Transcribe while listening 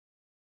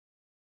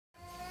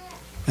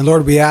And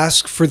Lord, we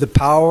ask for the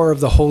power of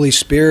the Holy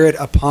Spirit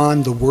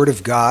upon the Word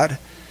of God,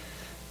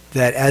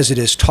 that as it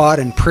is taught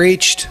and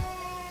preached,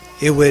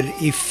 it would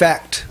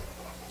effect,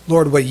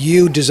 Lord, what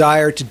you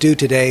desire to do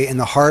today in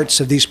the hearts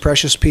of these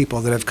precious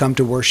people that have come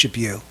to worship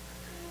you.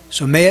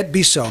 So may it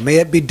be so. May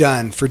it be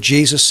done for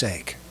Jesus'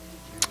 sake.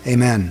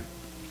 Amen.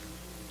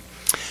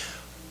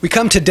 We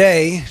come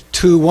today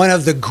to one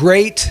of the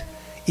great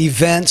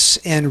events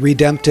in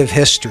redemptive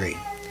history.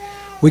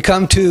 We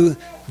come to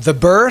the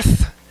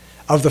birth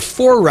of the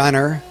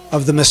forerunner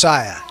of the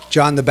Messiah,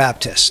 John the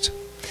Baptist.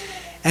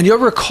 And you'll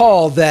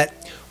recall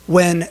that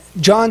when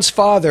John's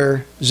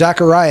father,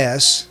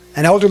 Zacharias,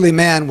 an elderly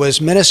man,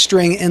 was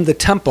ministering in the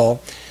temple,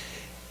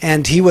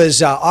 and he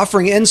was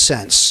offering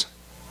incense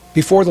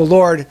before the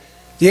Lord,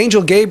 the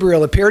angel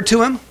Gabriel appeared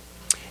to him,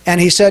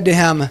 and he said to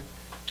him,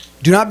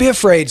 "Do not be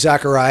afraid,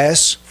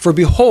 Zacharias, for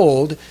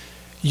behold,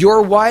 your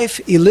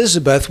wife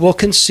Elizabeth will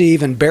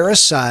conceive and bear a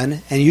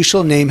son, and you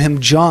shall name him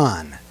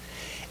John.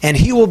 And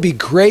he will be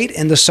great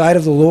in the sight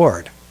of the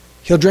Lord.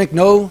 He'll drink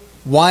no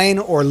wine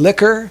or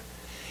liquor.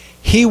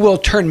 He will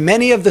turn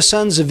many of the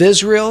sons of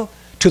Israel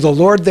to the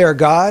Lord their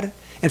God.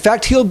 In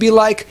fact, he'll be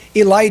like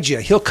Elijah.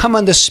 He'll come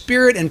on the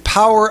spirit and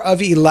power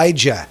of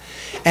Elijah,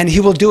 and he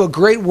will do a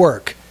great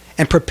work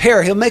and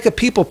prepare. He'll make a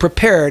people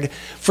prepared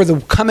for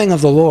the coming of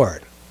the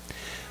Lord."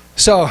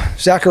 So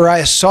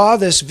Zacharias saw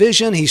this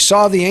vision. He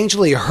saw the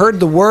angel. He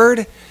heard the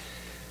word,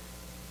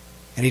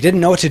 and he didn't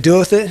know what to do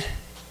with it.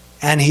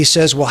 And he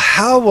says, "Well,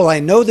 how will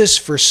I know this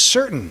for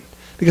certain?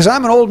 Because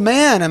I'm an old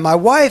man and my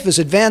wife is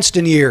advanced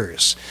in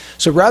years."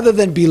 So rather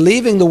than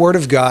believing the word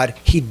of God,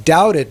 he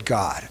doubted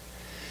God.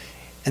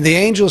 And the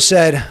angel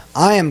said,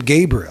 "I am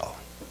Gabriel,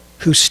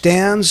 who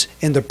stands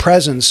in the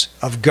presence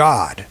of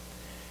God.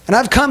 And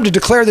I've come to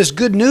declare this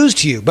good news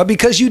to you. But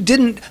because you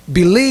didn't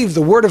believe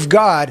the word of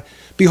God,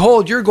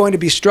 behold, you're going to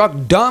be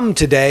struck dumb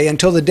today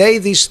until the day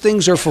these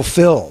things are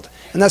fulfilled."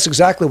 And that's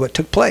exactly what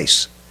took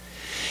place.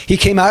 He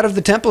came out of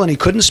the temple and he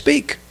couldn't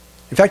speak.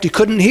 In fact, he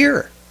couldn't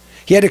hear.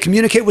 He had to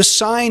communicate with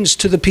signs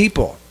to the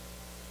people.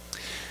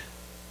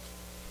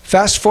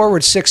 Fast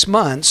forward 6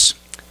 months,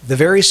 the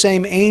very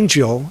same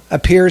angel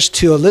appears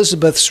to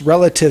Elizabeth's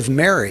relative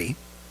Mary,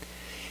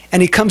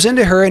 and he comes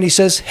into her and he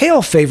says,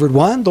 "Hail, favored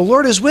one, the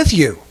Lord is with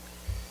you."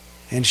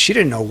 And she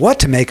didn't know what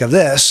to make of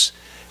this.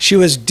 She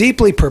was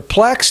deeply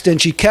perplexed,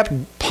 and she kept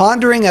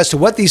pondering as to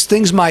what these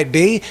things might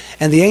be.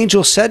 And the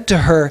angel said to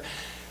her,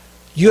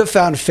 "You have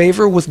found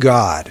favor with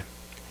God.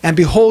 And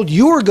behold,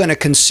 you are going to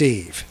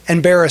conceive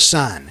and bear a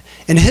son,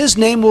 and his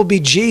name will be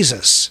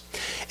Jesus.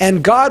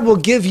 And God will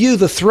give you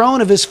the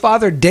throne of his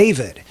father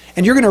David,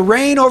 and you're going to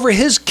reign over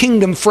his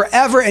kingdom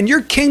forever, and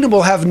your kingdom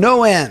will have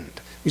no end."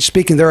 He's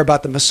speaking there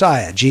about the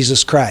Messiah,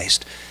 Jesus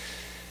Christ.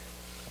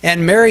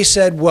 And Mary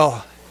said,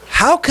 "Well,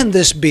 how can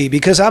this be?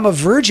 Because I'm a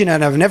virgin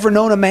and I've never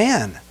known a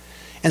man."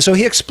 And so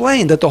he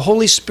explained that the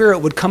Holy Spirit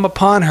would come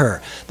upon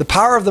her. The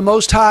power of the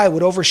Most High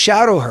would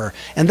overshadow her.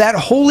 And that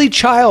holy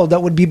child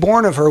that would be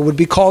born of her would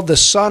be called the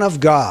Son of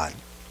God.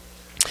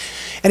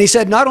 And he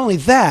said, not only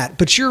that,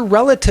 but your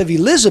relative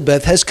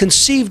Elizabeth has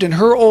conceived in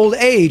her old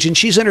age, and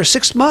she's in her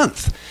 6th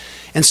month.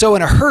 And so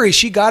in a hurry,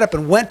 she got up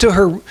and went to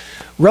her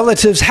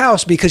relative's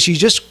house because she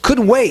just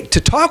couldn't wait to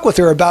talk with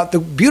her about the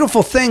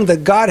beautiful thing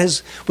that God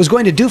was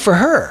going to do for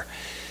her.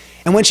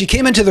 And when she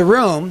came into the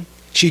room,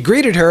 she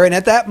greeted her, and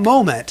at that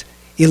moment,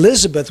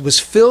 Elizabeth was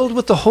filled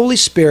with the Holy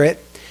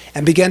Spirit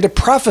and began to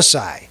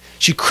prophesy.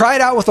 She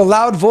cried out with a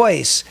loud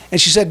voice,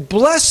 and she said,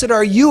 "Blessed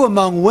are you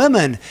among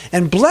women,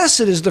 and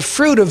blessed is the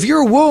fruit of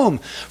your womb.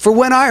 For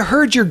when I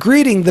heard your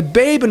greeting, the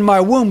babe in my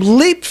womb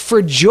leaped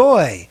for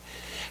joy.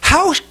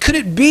 How could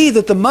it be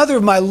that the mother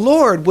of my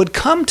Lord would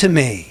come to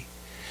me?"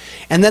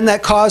 And then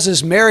that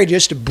causes Mary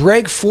just to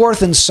break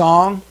forth in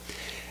song.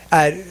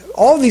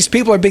 All these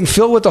people are being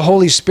filled with the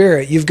Holy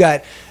Spirit. You've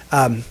got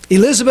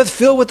Elizabeth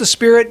filled with the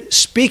Spirit,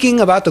 speaking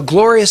about the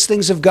glorious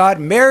things of God.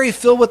 Mary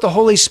filled with the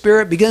Holy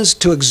Spirit begins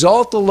to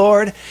exalt the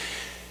Lord.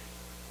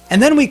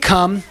 And then we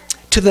come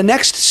to the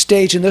next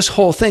stage in this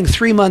whole thing.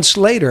 3 months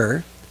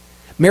later,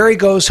 Mary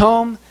goes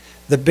home,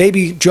 the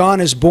baby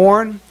John is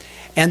born,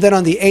 and then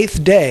on the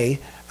 8th day,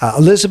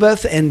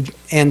 Elizabeth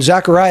and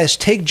Zacharias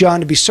take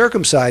John to be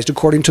circumcised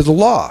according to the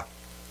law.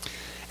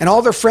 And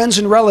all their friends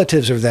and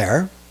relatives are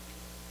there,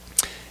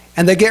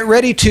 and they get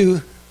ready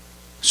to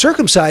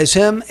circumcise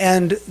him,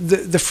 and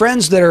the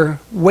friends that are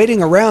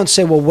waiting around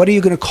say, "Well, what are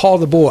you going to call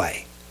the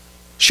boy?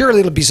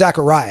 Surely it'll be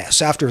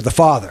Zacharias after the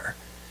father."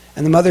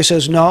 And the mother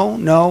says,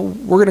 no,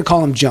 we're going to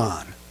call him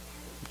John."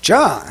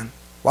 "John?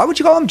 Why would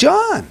you call him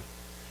John?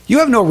 You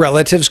have no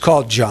relatives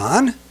called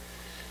John.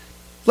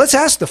 Let's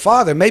ask the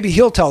father. Maybe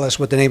he'll tell us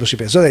what the name should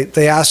be." So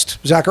they asked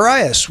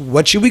Zacharias,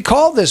 "What should we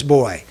call this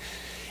boy?"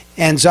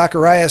 And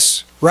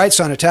Zacharias writes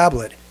on a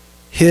tablet,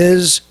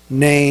 "His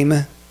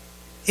name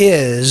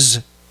is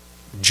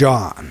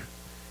John."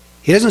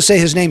 He doesn't say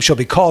his name shall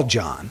be called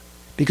John,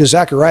 because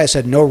Zacharias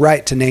had no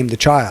right to name the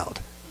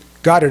child.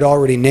 God had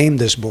already named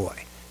this boy.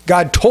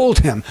 God told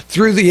him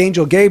through the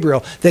angel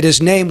Gabriel that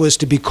his name was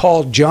to be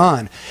called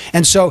John.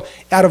 And so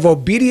out of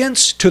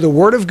obedience to the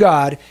word of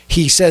God,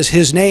 he says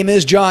his name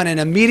is John, and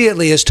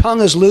immediately his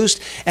tongue is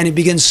loosed and he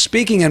begins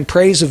speaking in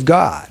praise of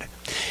God.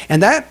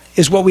 And that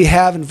is what we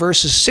have in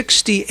verses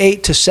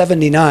 68 to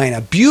 79,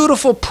 a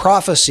beautiful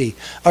prophecy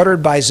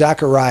uttered by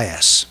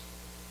Zacharias.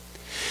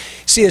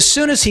 See, as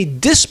soon as he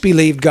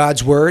disbelieved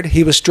God's word,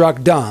 he was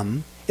struck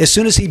dumb. As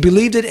soon as he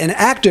believed it and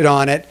acted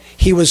on it,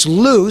 he was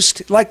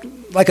loosed like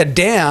a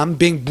dam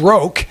being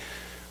broke.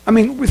 I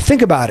mean,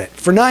 think about it.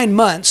 For 9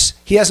 months,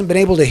 he hasn't been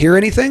able to hear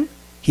anything.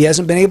 He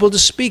hasn't been able to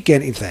speak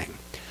anything.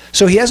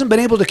 So he hasn't been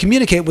able to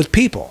communicate with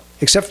people,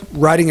 except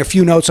writing a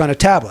few notes on a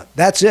tablet.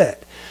 That's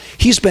it.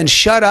 He's been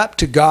shut up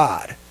to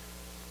God.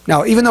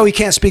 Now, even though he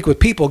can't speak with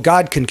people,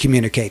 God can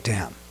communicate to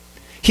him.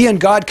 He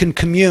and God can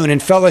commune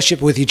and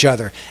fellowship with each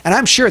other. And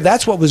I'm sure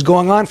that's what was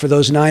going on for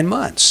those 9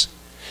 months.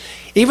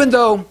 Even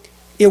though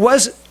it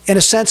was, in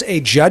a sense,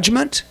 a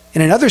judgment,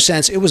 in another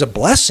sense, it was a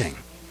blessing.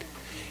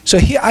 So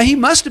he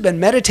must have been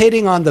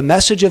meditating on the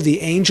message of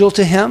the angel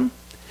to him.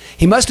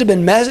 He must have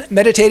been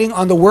meditating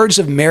on the words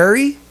of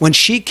Mary when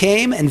she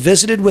came and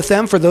visited with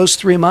them for those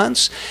 3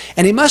 months.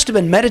 And he must have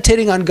been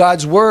meditating on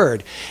God's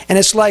word. And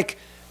it's like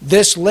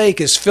this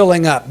lake is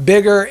filling up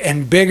bigger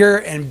and bigger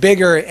and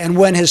bigger. And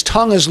when his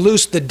tongue is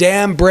loosed, the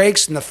dam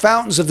breaks and the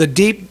fountains of the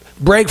deep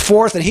break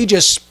forth. And he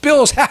just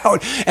spills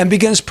out and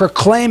begins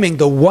proclaiming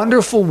the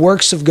wonderful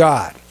works of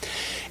God.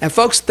 And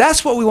folks,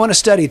 that's what we want to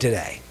study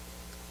today.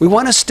 We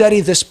want to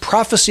study this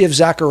prophecy of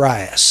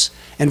Zacharias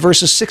in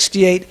verses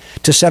 68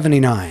 to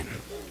 79.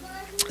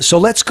 So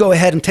let's go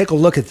ahead and take a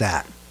look at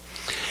that.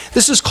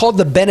 This is called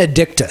the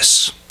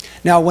Benedictus.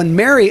 Now, when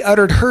Mary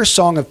uttered her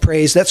song of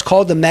praise, that's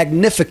called the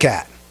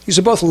Magnificat. These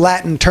are both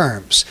Latin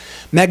terms.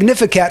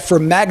 Magnificat for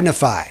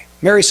magnify.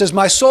 Mary says,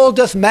 "My soul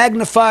doth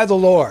magnify the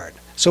Lord."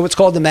 So it's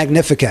called the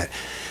Magnificat.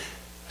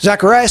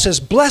 Zacharias says,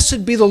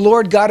 "Blessed be the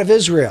Lord God of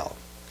Israel."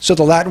 So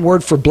the Latin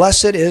word for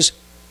blessed is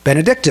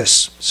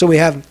Benedictus. So we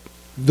have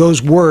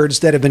those words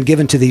that have been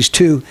given to these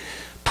two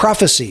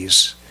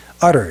prophecies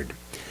uttered.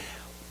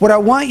 What I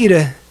want you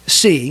to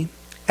see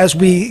as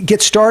we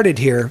get started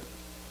here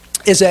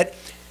is that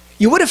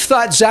you would have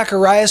thought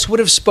Zacharias would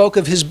have spoke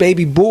of his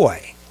baby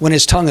boy when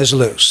his tongue is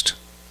loosed,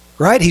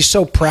 right? He's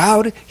so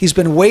proud. He's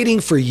been waiting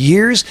for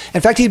years.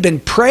 In fact, he'd been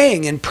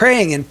praying and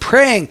praying and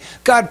praying,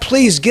 "God,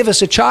 please give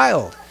us a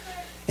child."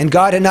 And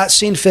God had not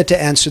seen fit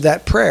to answer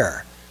that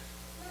prayer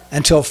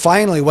until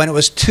finally, when it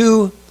was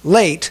too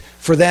late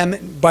for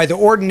them by the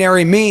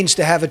ordinary means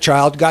to have a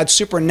child, God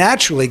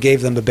supernaturally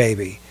gave them a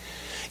baby.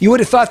 You would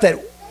have thought that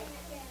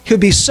he would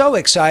be so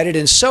excited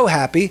and so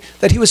happy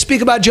that he would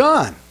speak about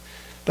John.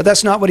 But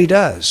that's not what he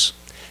does.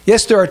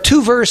 Yes, there are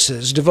 2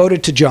 verses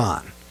devoted to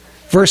John,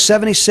 verse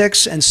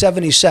 76 and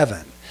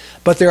 77.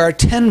 But there are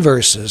 10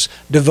 verses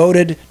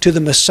devoted to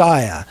the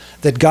Messiah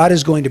that God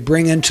is going to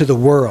bring into the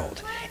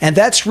world. And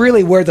that's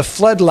really where the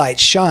floodlight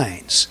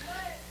shines.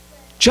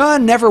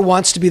 John never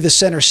wants to be the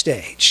center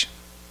stage.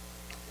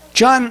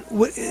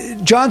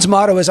 John's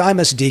motto is, "I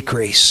must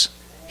decrease.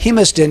 He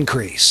must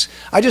increase.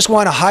 I just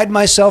want to hide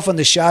myself in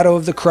the shadow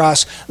of the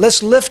cross.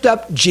 Let's lift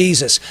up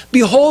Jesus.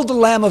 Behold the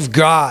Lamb of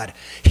God.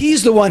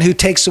 He's the one who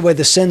takes away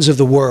the sins of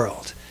the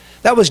world."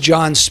 That was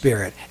John's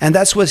spirit. And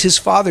that's what his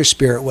Father's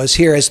spirit was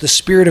here, as the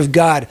Spirit of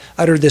God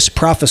uttered this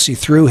prophecy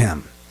through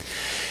him.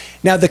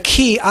 Now, the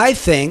key, I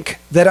think,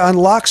 that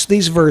unlocks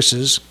these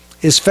verses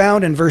is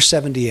found in verse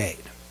 78.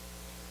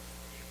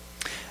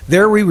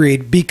 There we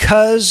read,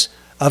 "Because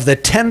of the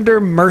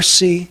tender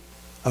mercy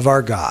of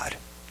our God."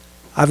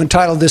 I've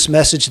entitled this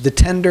message, "The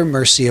Tender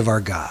Mercy of Our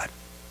God."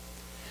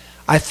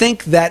 I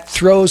think that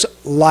throws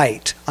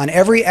light on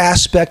every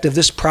aspect of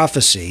this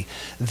prophecy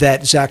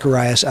that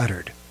Zacharias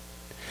uttered.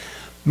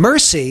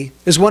 Mercy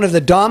is one of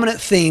the dominant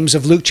themes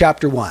of Luke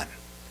chapter 1.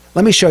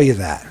 Let me show you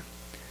that.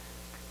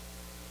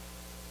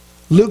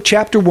 Luke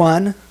chapter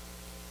 1,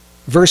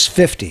 verse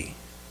 50.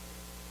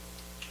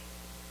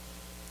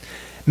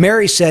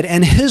 Mary said,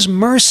 "And his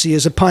mercy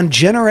is upon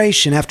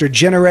generation after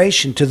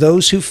generation to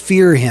those who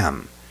fear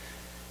him."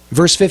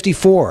 Verse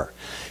 54,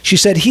 she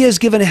said, "He has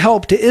given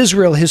help to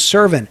Israel, his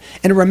servant,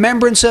 in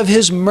remembrance of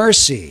his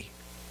mercy."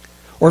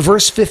 Or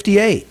verse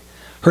 58,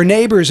 her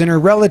neighbors and her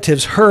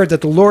relatives heard that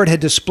the Lord had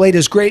displayed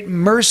his great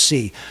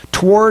mercy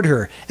toward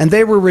her, and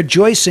they were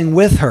rejoicing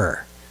with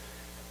her.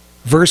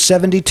 Verse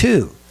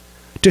 72,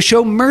 "To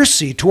show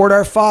mercy toward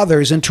our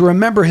fathers and to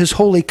remember his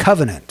holy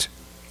covenant."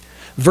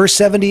 Verse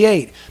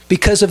 78,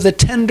 "Because of the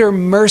tender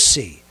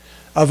mercy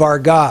of our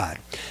God."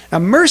 Now,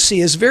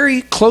 mercy is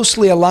very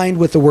closely aligned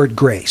with the word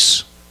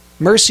grace.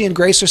 Mercy and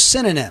grace are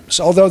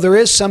synonyms, although there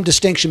is some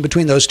distinction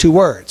between those two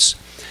words.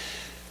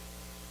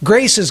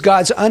 Grace is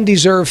God's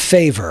undeserved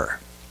favor.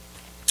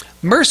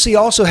 Mercy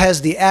also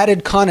has the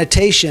added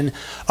connotation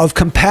of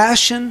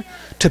compassion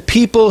to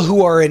people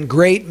who are in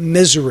great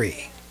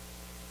misery.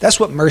 That's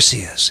what mercy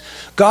is.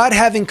 God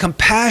having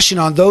compassion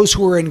on those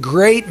who are in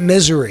great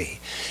misery.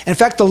 In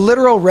fact, the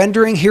literal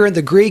rendering here in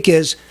the Greek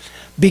is,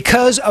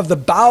 "because of the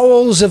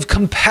bowels of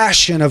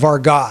compassion of our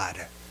God."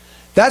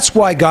 That's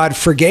why God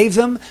forgave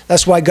them.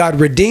 That's why God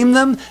redeemed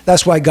them.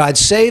 That's why God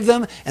saved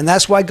them. And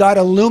that's why God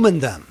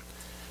illumined them.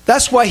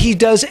 That's why he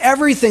does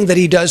everything that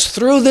he does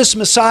through this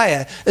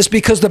Messiah. It's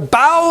because the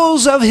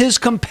bowels of his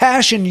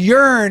compassion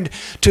yearned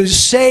to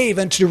save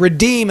and to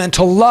redeem and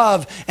to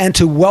love and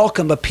to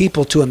welcome a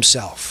people to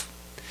himself.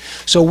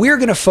 So we're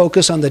going to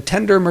focus on the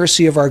tender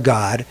mercy of our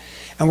God.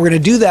 And we're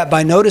going to do that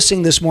by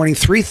noticing this morning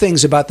three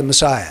things about the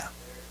Messiah: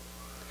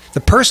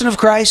 the person of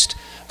Christ,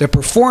 the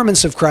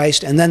performance of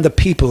Christ, and then the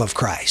people of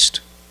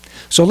Christ.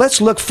 So let's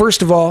look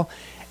first of all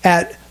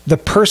at the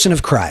person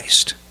of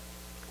Christ.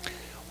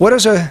 What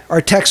does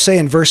our text say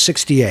in verse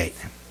 68?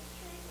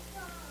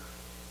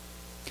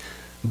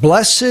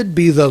 Blessed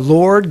be the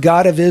Lord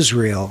God of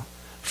Israel,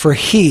 for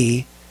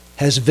he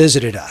has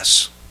visited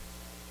us.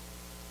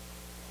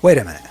 Wait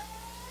a minute.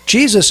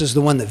 Jesus is the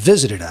one that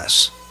visited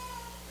us.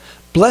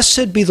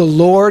 Blessed be the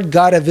Lord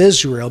God of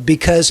Israel,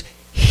 because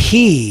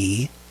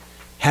he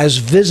has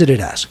visited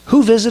us.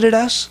 Who visited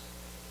us?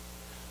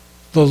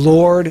 The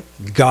Lord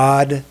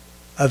God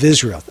of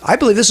Israel. I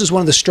believe this is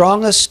one of the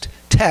strongest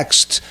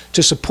texts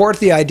to support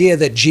the idea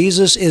that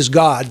Jesus is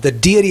God, the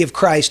deity of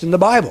Christ in the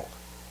Bible.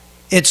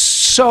 It's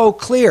so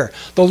clear.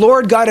 The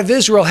Lord God of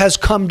Israel has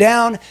come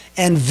down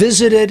and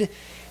visited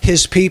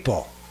his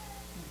people.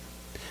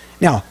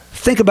 Now,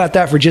 think about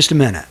that for just a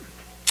minute.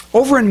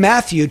 Over in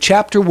Matthew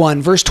chapter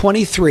 1, verse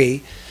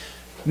 23,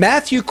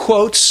 Matthew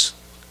quotes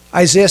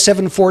Isaiah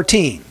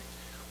 7:14,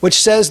 which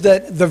says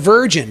that the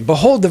virgin,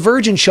 behold, the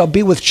virgin shall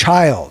be with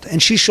child,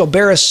 and she shall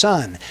bear a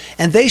son,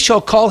 and they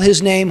shall call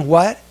his name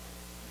what?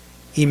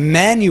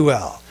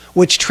 Emmanuel,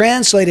 which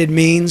translated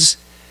means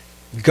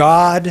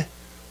God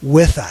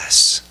with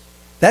us.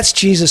 That's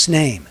Jesus'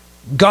 name,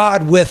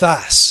 God with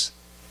us.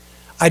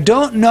 I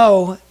don't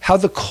know how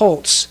the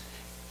cults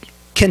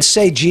can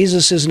say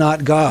Jesus is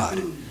not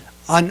God.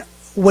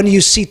 When you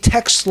see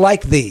texts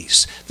like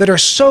these that are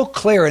so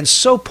clear and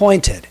so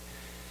pointed,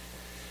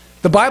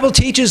 the Bible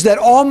teaches that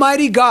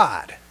Almighty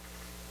God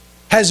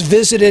has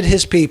visited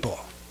his people.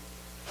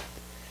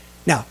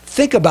 Now,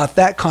 think about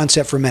that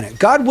concept for a minute.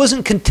 God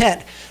wasn't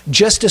content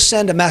just to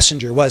send a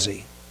messenger, was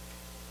he?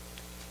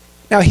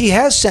 Now, he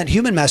has sent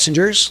human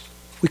messengers.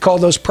 We call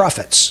those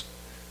prophets.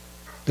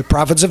 The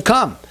prophets have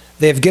come.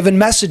 They have given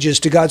messages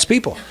to God's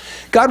people.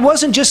 God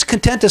wasn't just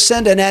content to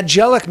send an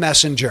angelic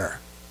messenger.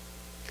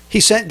 He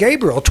sent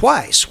Gabriel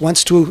twice,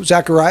 once to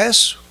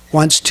Zacharias,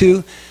 once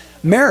to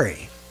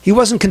Mary. He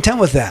wasn't content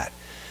with that.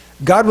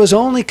 God was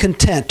only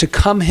content to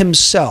come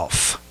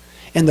himself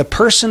in the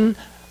person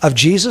of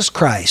Jesus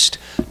Christ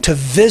to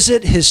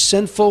visit his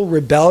sinful,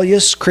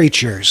 rebellious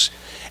creatures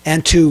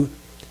and to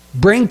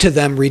bring to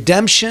them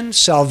redemption,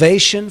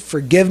 salvation,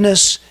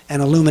 forgiveness,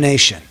 and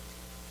illumination.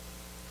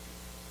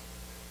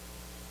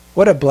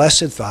 What a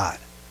blessed thought.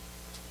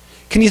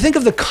 Can you think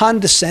of the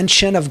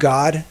condescension of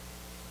God?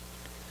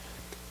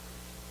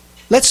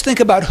 Let's think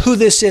about who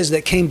this is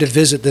that came to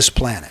visit this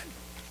planet.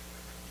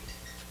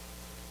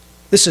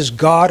 This is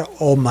God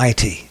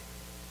Almighty,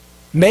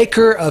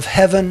 maker of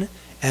heaven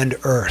and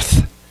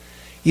earth.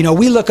 You know,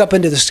 we look up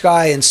into the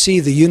sky and see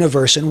the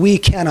universe, and we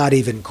cannot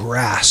even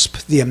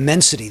grasp the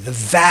immensity, the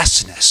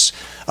vastness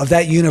of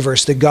that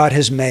universe that God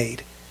has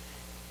made.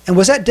 And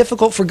was that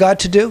difficult for God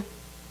to do?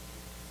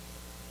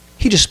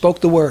 He just spoke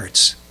the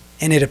words,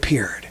 and it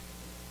appeared.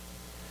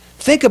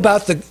 Think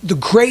about the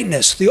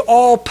greatness, the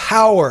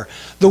all-power,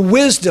 the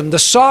wisdom, the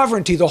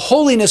sovereignty, the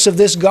holiness of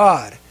this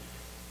God.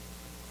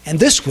 And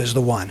this was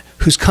the one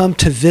who's come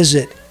to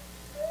visit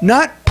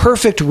not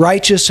perfect,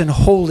 righteous, and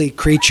holy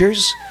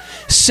creatures,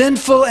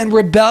 sinful and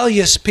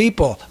rebellious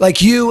people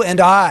like you and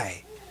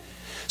I.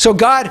 So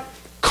God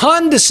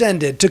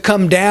condescended to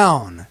come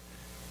down,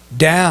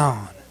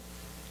 down,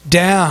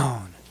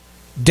 down,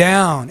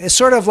 down. It's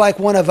sort of like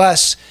one of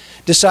us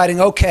deciding,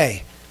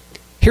 okay,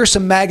 here's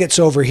some maggots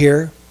over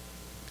here.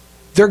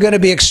 They're going to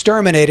be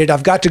exterminated.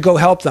 I've got to go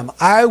help them.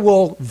 I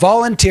will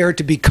volunteer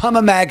to become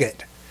a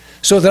maggot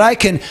so that I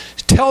can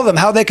tell them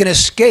how they can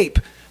escape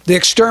the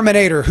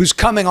exterminator who's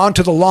coming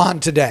onto the lawn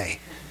today.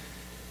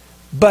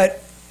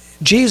 But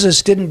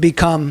Jesus didn't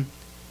become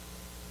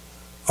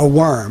a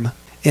worm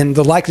in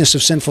the likeness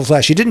of sinful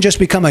flesh. He didn't just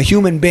become a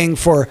human being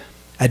for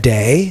a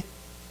day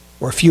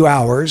or a few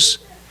hours.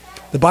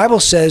 The Bible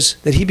says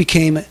that he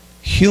became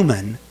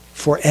human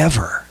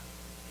forever.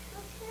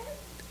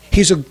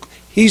 He's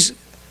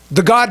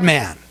the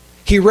God-man.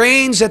 He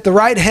reigns at the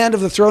right hand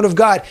of the throne of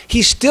God.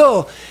 He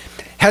still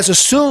has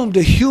assumed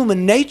a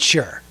human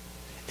nature.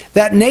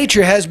 That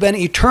nature has been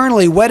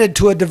eternally wedded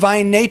to a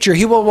divine nature.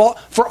 He will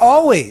for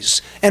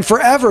always and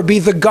forever be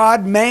the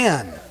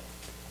God-man.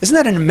 Isn't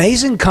that an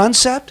amazing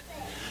concept?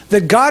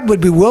 That God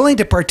would be willing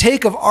to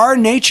partake of our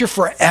nature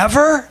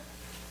forever?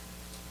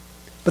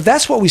 But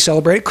that's what we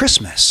celebrate at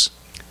Christmas.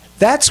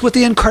 That's what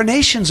the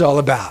incarnation's all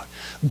about.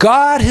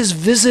 God has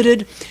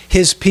visited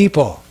his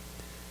people.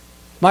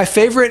 My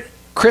favorite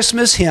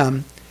Christmas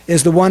hymn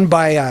is the one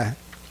by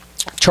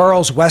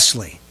Charles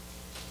Wesley.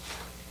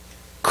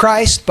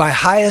 Christ by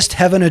highest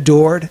heaven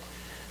adored,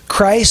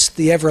 Christ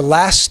the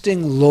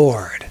everlasting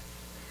Lord.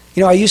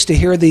 You know, I used to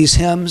hear these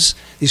hymns,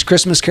 these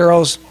Christmas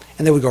carols,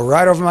 and they would go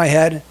right over my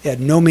head. It had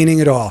no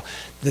meaning at all.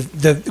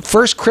 The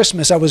first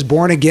Christmas I was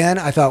born again,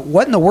 I thought,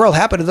 what in the world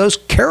happened to those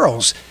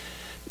carols?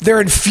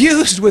 They're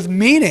infused with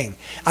meaning.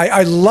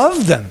 I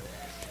love them.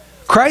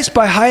 Christ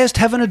by highest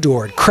heaven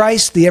adored,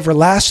 Christ the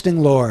everlasting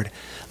Lord.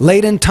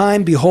 Late in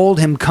time, behold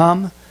him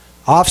come,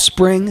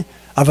 offspring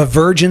of a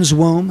virgin's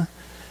womb,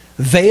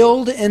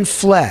 veiled in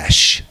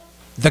flesh,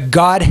 the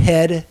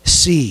Godhead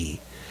see.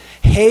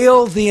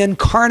 Hail the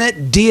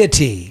incarnate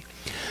deity,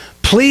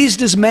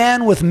 pleased as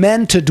man with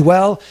men to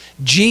dwell,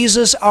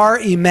 Jesus our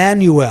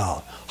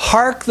Emmanuel.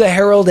 Hark the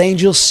herald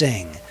angels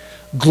sing,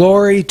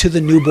 glory to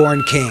the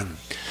newborn King.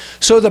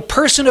 So the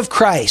person of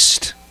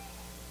Christ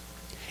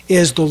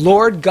is the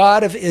Lord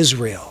God of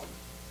Israel.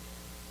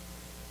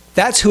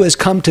 That's who has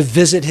come to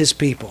visit his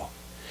people.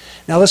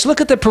 Now let's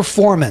look at the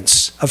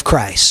performance of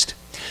Christ.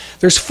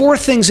 There's 4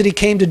 things that he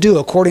came to do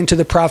according to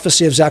the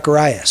prophecy of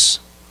Zacharias.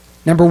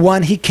 Number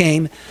 1, he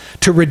came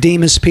to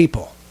redeem his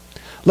people.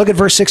 Look at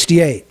verse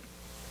 68.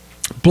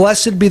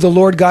 Blessed be the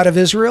Lord God of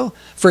Israel,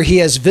 for he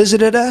has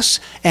visited us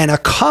and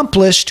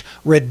accomplished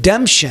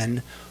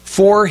redemption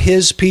for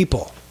his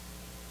people.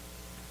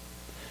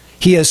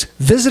 He has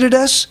visited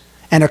us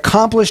and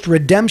accomplished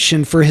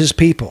redemption for his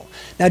people.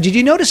 Now, did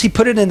you notice he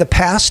put it in the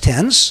past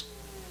tense?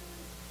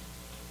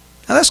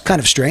 Now, that's kind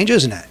of strange,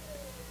 isn't it?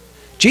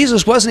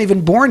 Jesus wasn't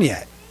even born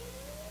yet.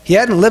 He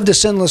hadn't lived a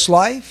sinless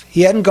life.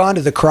 He hadn't gone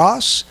to the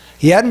cross.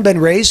 He hadn't been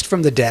raised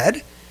from the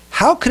dead.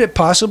 How could it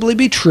possibly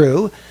be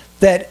true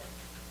that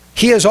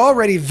he has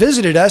already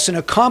visited us and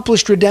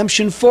accomplished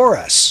redemption for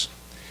us?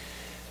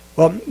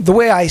 Well, the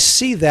way I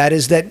see that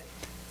is that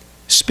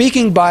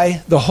speaking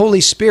by the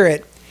Holy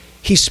Spirit,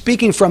 he's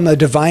speaking from a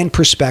divine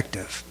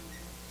perspective.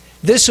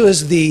 This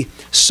was the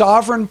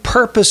sovereign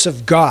purpose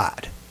of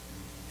God.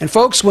 And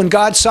folks, when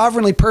God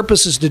sovereignly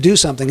purposes to do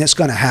something, it's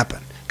going to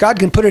happen. God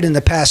can put it in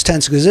the past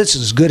tense because it's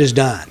as good as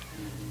done.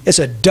 It's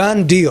a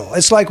done deal.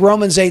 It's like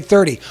Romans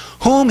 8:30.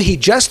 Whom he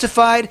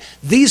justified,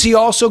 these he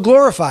also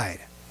glorified.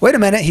 Wait a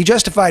minute, he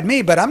justified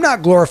me, but I'm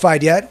not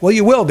glorified yet. Well,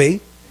 you will be.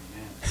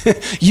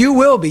 You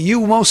will be.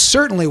 You most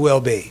certainly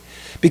will be.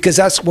 Because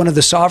that's one of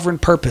the sovereign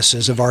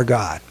purposes of our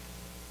God.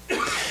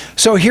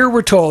 So here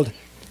we're told,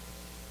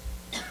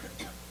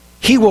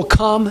 he will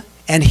come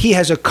and he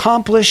has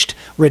accomplished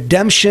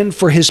redemption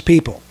for his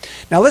people.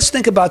 Now let's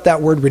think about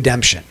that word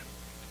redemption.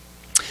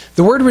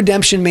 The word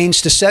redemption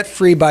means to set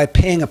free by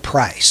paying a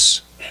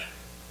price.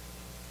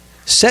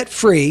 Set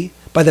free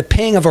by the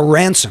paying of a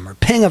ransom or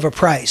paying of a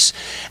price.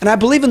 And I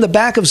believe in the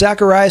back of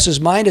Zacharias'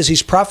 mind as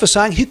he's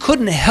prophesying, he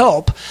couldn't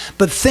help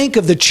but think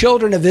of the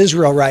children of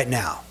Israel right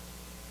now.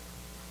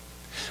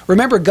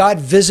 Remember, God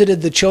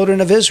visited the children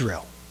of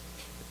Israel.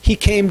 He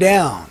came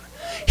down.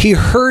 He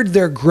heard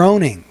their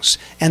groanings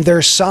and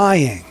their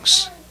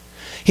sighings.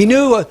 He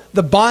knew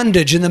the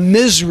bondage and the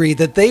misery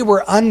that they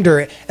were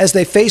under as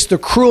they faced the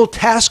cruel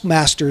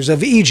taskmasters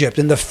of Egypt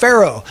and the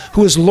Pharaoh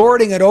who was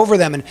lording it over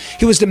them. And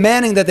he was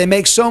demanding that they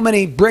make so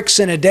many bricks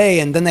in a day,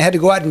 and then they had to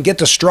go out and get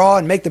the straw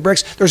and make the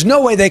bricks. There's no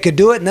way they could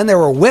do it, and then they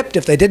were whipped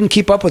if they didn't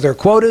keep up with their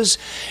quotas.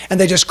 And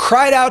they just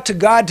cried out to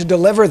God to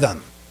deliver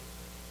them.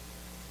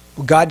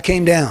 Well, God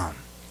came down.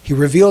 He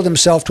revealed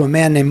himself to a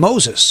man named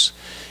Moses.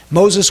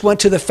 Moses went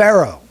to the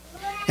Pharaoh,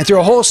 and through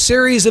a whole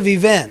series of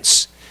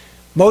events,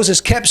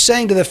 Moses kept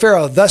saying to the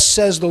Pharaoh, thus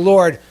says the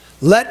Lord,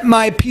 let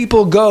my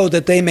people go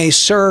that they may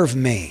serve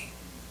me.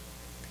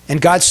 And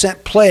God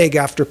sent plague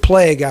after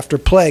plague after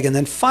plague. And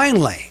then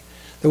finally,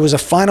 there was a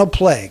final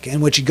plague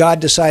in which God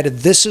decided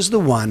this is the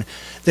one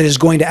that is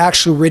going to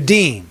actually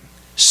redeem,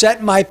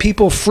 set my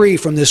people free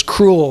from this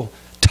cruel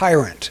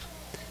tyrant.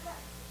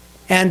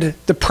 And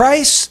the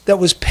price that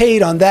was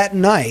paid on that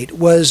night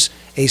was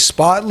a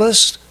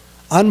spotless,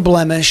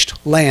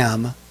 unblemished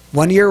lamb,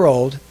 1 year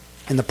old,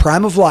 in the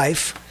prime of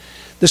life.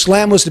 This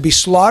lamb was to be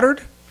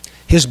slaughtered.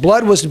 His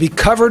blood was to be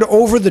covered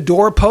over the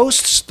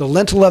doorposts, the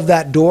lintel of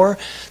that door.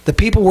 The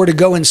people were to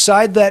go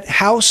inside that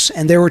house,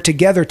 and they were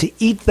together to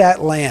eat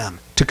that lamb,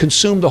 to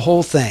consume the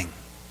whole thing.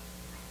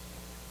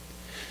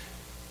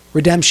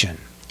 Redemption,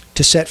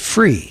 to set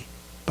free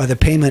by the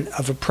payment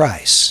of a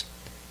price.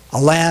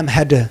 A lamb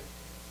had to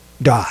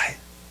die.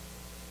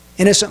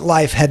 Innocent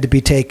life had to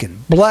be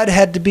taken. Blood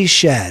had to be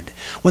shed.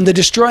 When the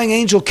destroying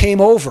angel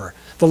came over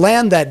the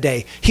land that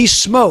day, he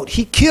smote,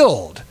 he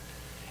killed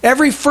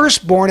every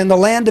firstborn in the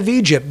land of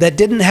Egypt that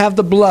didn't have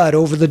the blood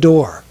over the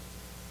door.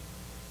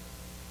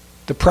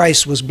 The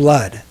price was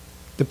blood.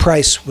 The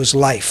price was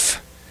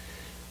life.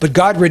 But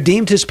God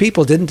redeemed his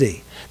people, didn't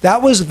he?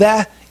 That was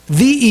the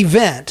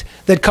event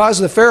that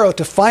caused the Pharaoh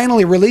to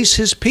finally release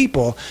his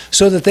people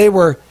so that they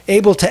were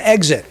able to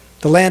exit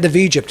the land of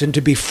Egypt and to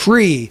be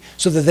free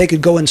so that they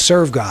could go and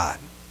serve God.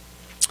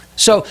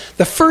 So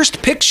the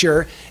first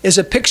picture is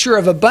a picture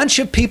of a bunch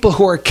of people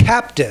who are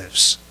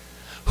captives,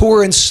 who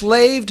were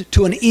enslaved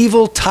to an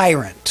evil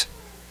tyrant.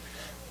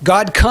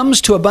 God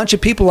comes to a bunch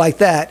of people like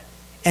that,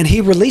 and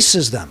he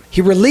releases them.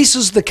 He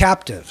releases the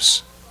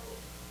captives.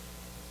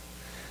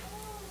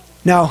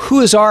 Now,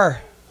 who is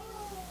our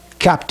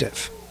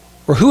captive?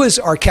 Or who is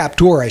our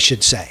captor, I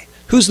should say?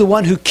 Who's the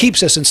one who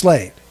keeps us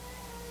enslaved?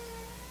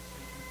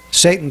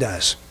 Satan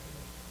does.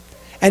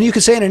 And you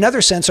could say in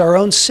another sense, our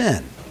own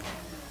sin.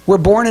 We're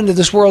born into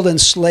this world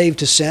enslaved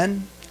to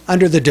sin,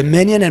 under the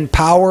dominion and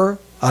power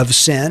of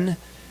sin.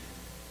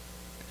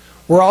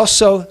 We're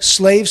also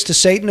slaves to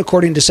Satan,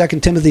 according to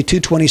 2 Timothy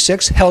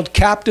 2:26, held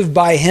captive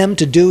by him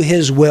to do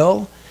his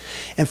will.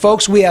 And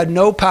folks, we had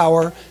no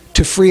power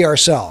to free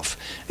ourselves.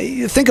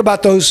 You think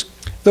about those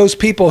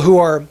people who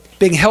are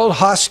being held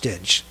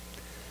hostage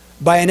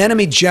by an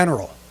enemy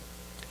general.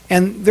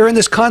 And they're in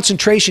this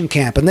concentration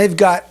camp, and they've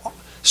got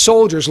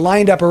soldiers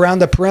lined up around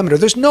the perimeter.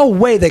 There's no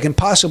way they can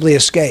possibly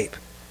escape.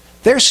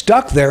 They're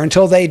stuck there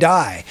until they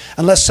die,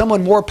 unless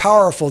someone more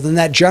powerful than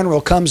that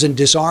general comes and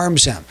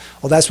disarms him.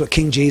 Well, that's what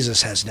King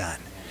Jesus has done.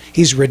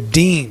 He's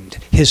redeemed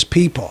his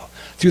people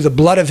through the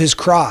blood of his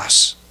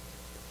cross.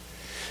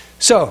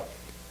 So,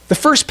 the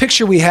first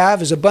picture we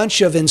have is a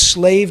bunch of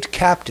enslaved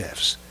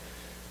captives.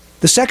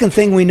 The second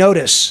thing we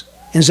notice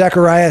in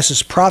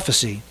Zacharias'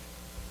 prophecy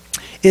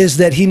is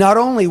that he not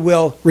only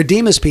will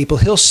redeem his people,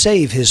 he'll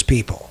save his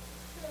people.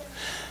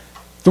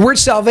 The word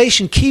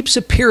salvation keeps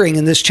appearing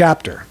in this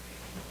chapter.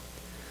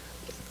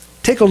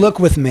 Take a look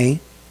with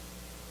me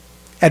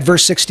at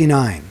verse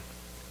 69.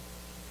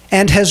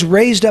 And has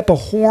raised up a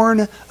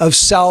horn of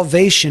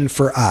salvation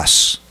for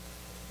us.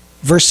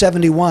 Verse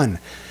 71.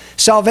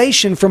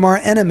 Salvation from our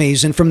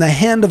enemies and from the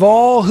hand of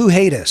all who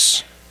hate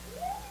us.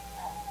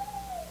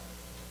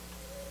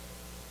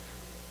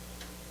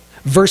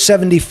 Verse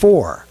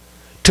 74.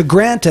 To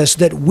grant us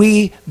that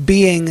we,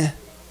 being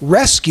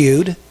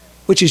rescued,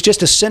 which is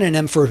just a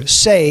synonym for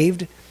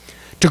saved,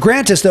 to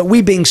grant us that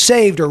we, being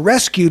saved or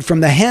rescued from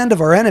the hand of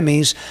our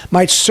enemies,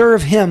 might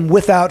serve him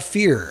without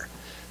fear.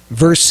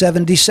 Verse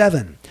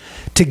 77.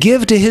 To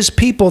give to his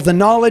people the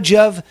knowledge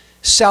of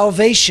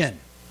salvation.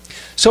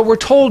 So we're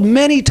told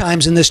many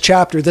times in this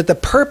chapter that the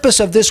purpose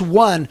of this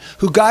one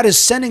who God is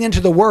sending into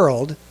the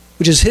world,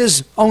 which is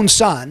his own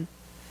son,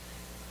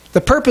 the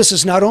purpose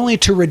is not only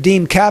to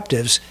redeem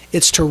captives,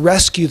 it's to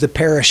rescue the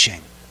perishing,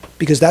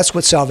 because that's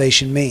what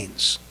salvation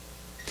means.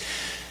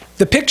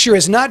 The picture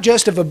is not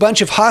just of a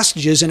bunch of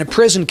hostages in a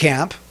prison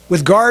camp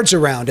with guards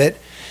around it.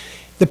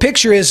 The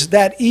picture is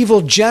that evil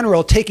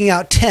general taking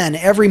out 10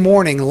 every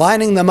morning,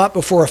 lining them up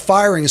before a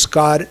firing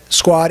squad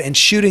and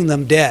shooting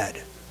them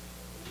dead.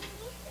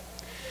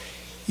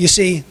 You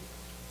see,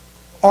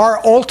 our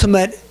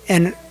ultimate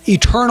and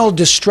eternal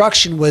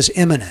destruction was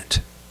imminent.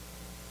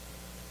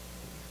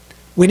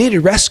 We needed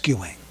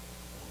rescuing.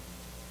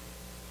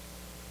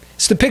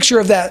 It's the picture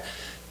of that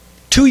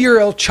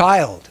 2-year-old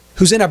child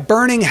who's in a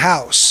burning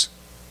house.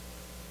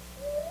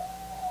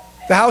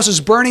 The house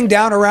is burning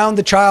down around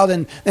the child,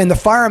 and the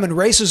fireman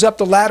races up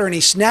the ladder and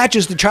he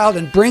snatches the child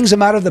and brings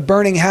him out of the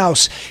burning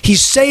house. He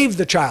saved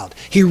the child.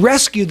 He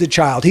rescued the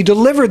child. He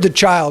delivered the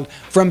child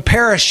from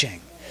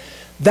perishing.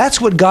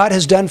 That's what God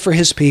has done for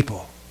his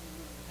people.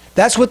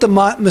 That's what the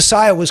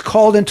Messiah was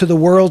called into the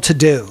world to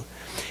do.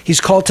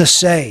 He's called to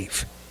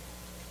save.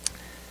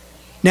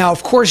 Now,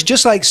 of course,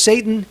 just like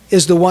Satan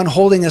is the one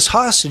holding us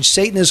hostage,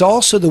 Satan is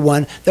also the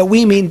one that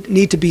we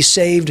need to be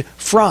saved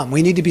from.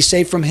 We need to be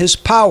saved from his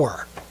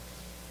power.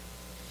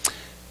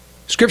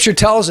 Scripture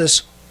tells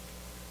us,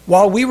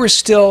 while we were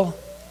still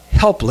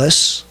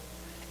helpless,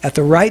 at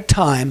the right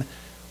time,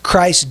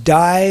 Christ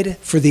died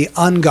for the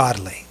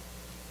ungodly.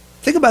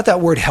 Think about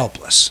that word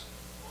helpless.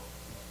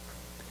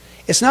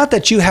 It's not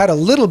that you had a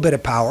little bit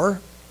of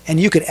power and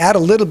you could add a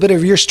little bit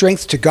of your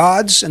strength to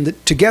God's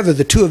and together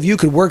the two of you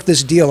could work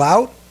this deal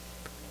out.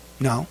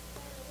 No,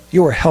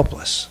 you were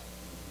helpless.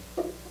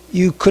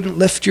 You couldn't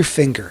lift your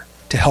finger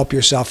to help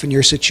yourself in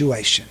your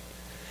situation.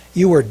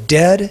 You were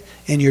dead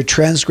in your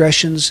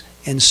transgressions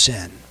and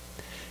sin.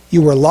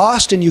 You were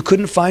lost and you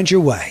couldn't find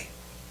your way.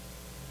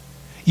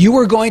 You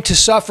were going to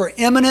suffer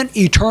imminent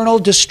eternal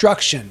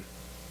destruction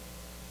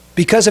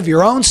because of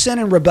your own sin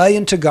and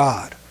rebellion to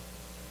God.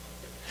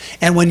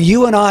 And when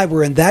you and I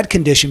were in that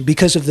condition,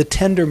 because of the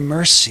tender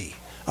mercy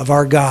of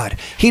our God,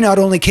 he not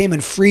only came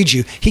and freed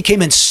you, he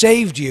came and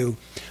saved you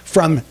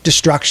from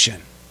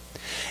destruction.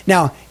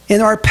 Now,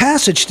 in our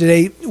passage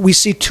today, we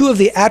see two of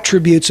the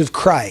attributes of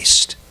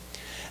Christ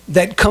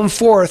that come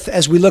forth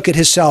as we look at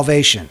his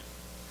salvation.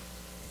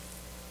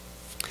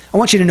 I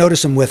want you to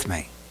notice them with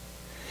me.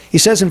 He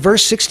says in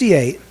verse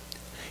 68,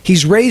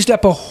 he's raised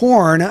up a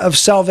horn of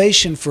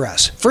salvation for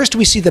us. First,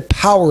 we see the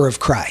power of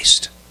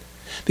Christ.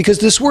 Because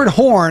this word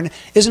horn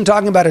isn't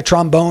talking about a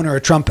trombone or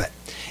a trumpet.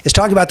 It's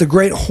talking about the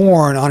great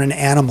horn on an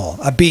animal,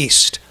 a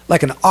beast,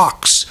 like an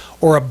ox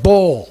or a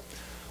bull,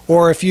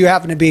 or if you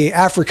happen to be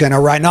African,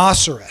 a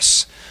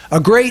rhinoceros.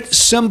 A great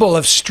symbol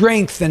of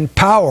strength and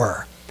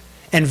power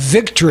and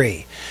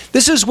victory.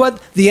 This is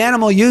what the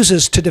animal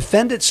uses to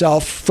defend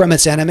itself from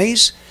its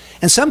enemies.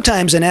 And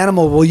sometimes an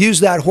animal will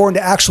use that horn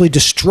to actually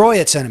destroy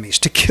its enemies,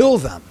 to kill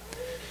them.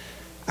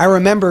 I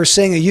remember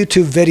seeing a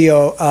YouTube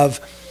video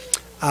of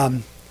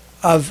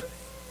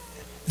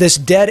this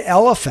dead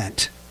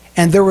elephant,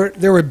 and there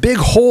were big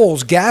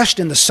holes gashed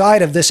in the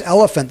side of this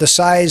elephant the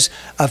size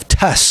of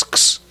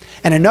tusks.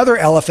 And another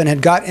elephant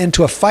had got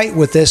into a fight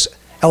with this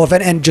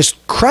elephant and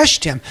just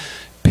crushed him,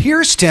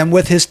 pierced him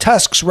with his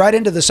tusks right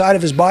into the side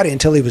of his body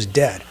until he was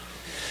dead.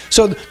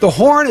 So the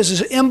horn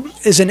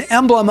is an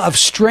emblem of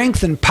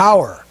strength and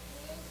power.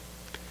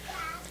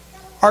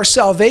 Our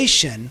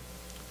salvation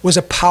was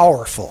a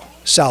powerful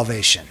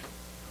salvation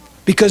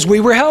because we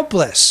were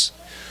helpless.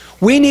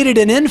 We needed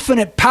an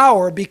infinite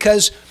power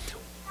because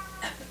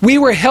we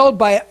were held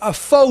by a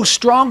foe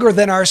stronger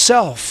than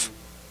ourselves.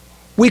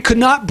 We could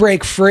not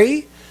break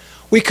free.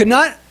 We could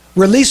not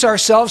release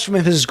ourselves from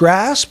his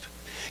grasp.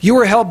 You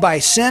were held by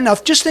sin. Now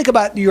just think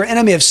about your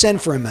enemy of sin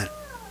for a minute.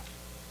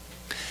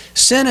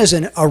 Sin is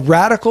a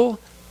radical,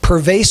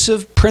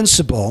 pervasive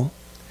principle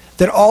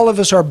that all of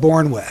us are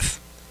born with.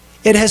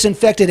 It has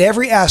infected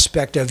every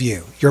aspect of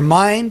you. Your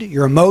mind,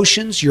 your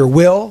emotions, your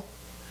will,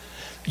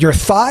 your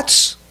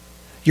thoughts,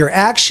 your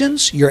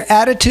actions, your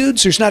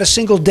attitudes. There's not a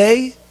single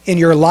day in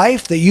your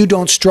life that you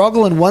don't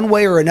struggle in one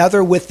way or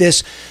another with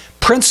this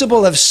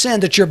principle of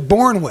sin that you're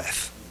born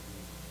with.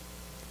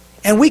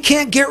 And we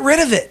can't get rid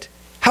of it.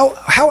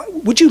 How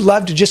would you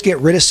love to just get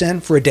rid of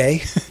sin for a day?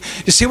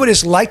 To see what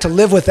it's like to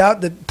live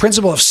without the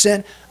principle of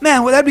sin?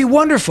 Man, well, that'd be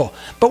wonderful.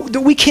 But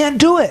we can't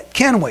do it,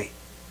 can we?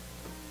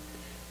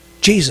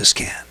 Jesus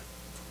can.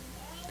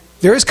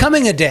 There is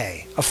coming a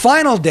day, a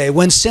final day,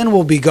 when sin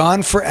will be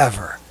gone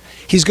forever.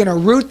 He's going to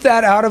root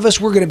that out of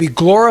us. We're going to be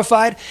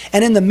glorified.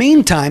 And in the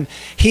meantime,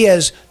 he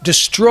has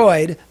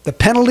destroyed the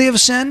penalty of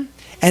sin,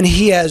 and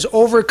he has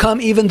overcome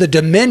even the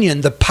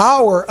dominion, the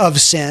power of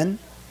sin.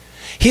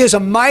 He is a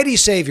mighty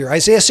Savior.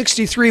 Isaiah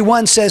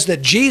 63:1 says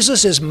that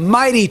Jesus is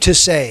mighty to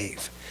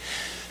save.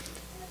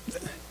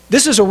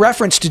 This is a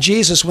reference to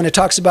Jesus when it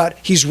talks about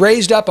he's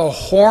raised up a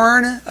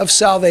horn of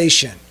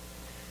salvation.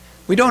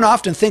 We don't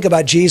often think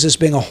about Jesus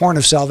being a horn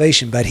of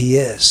salvation, but he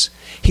is.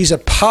 He's a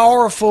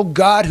powerful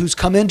God who's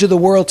come into the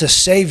world to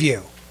save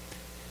you.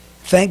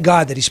 Thank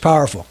God that he's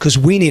powerful, because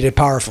we need a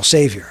powerful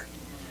Savior.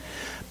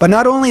 But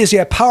not only is he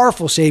a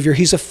powerful Savior,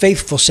 he's a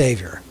faithful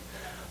Savior.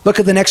 Look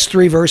at the next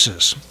 3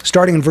 verses,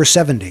 starting in verse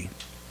 70.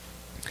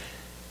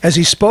 As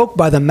he spoke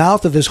by the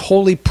mouth of his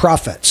holy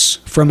prophets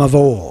from of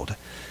old,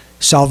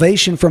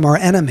 salvation from our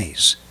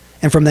enemies,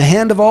 and from the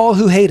hand of all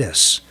who hate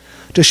us,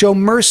 to show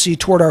mercy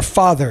toward our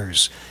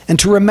fathers, and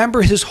to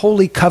remember his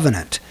holy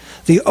covenant,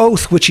 the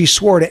oath which he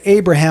swore to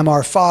Abraham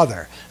our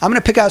father. I'm going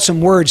to pick out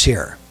some words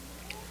here.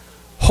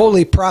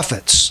 Holy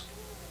prophets.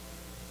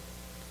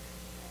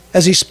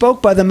 As he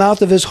spoke by the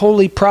mouth of his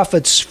holy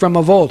prophets from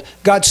of old.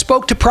 God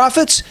spoke to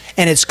prophets,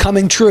 and it's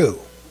coming true.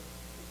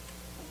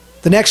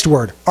 The next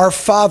word, our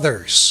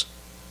fathers.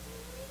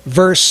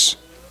 Verse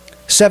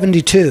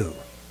 72.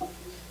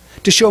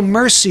 To show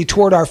mercy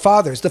toward our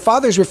fathers. The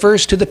fathers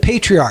refers to the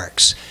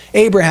patriarchs.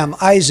 Abraham,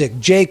 Isaac,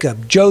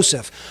 Jacob,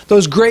 Joseph.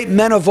 Those great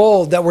men of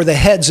old that were the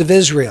heads of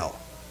Israel.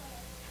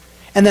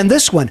 And then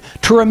this one,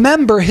 to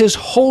remember his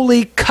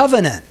holy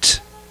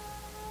covenant.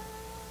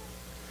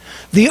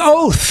 The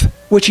oath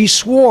which he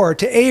swore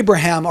to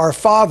Abraham our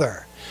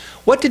father.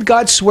 What did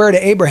God swear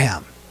to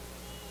Abraham?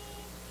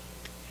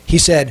 He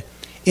said,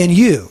 in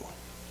you,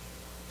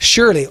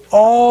 surely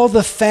all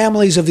the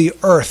families of the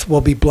earth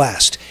will be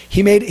blessed.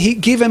 He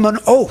gave him an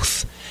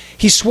oath.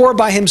 He swore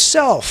by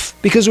himself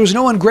because there was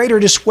no one greater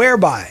to swear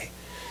by.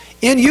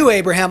 In you,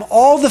 Abraham,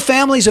 all the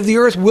families of the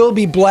earth will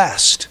be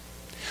blessed.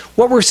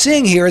 What we're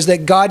seeing here is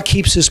that God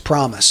keeps his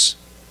promise.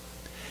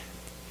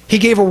 He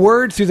gave a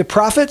word through the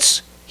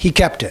prophets. He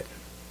kept it.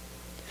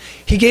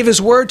 He gave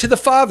his word to the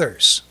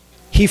fathers.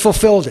 He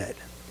fulfilled it.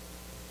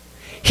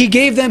 He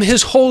gave them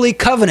his holy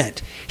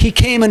covenant. He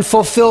came and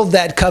fulfilled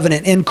that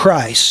covenant in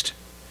Christ.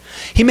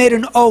 He made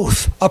an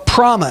oath, a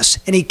promise,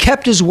 and he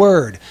kept his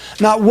word.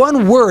 Not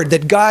one word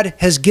that God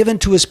has given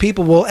to his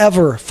people will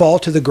ever fall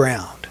to the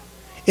ground.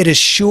 It is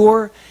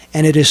sure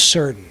and it is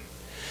certain.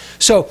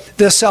 So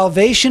the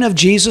salvation of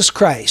Jesus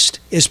Christ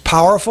is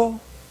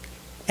powerful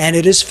and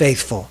it is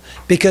faithful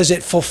because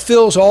it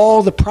fulfills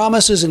all the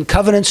promises and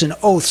covenants and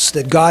oaths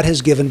that God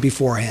has given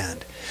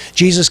beforehand.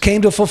 Jesus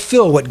came to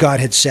fulfill what God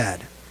had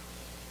said.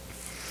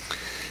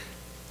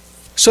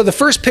 So the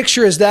first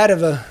picture is that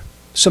of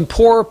some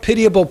poor,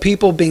 pitiable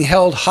people being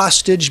held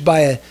hostage by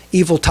an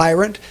evil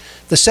tyrant.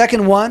 The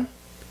second one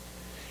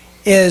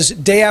is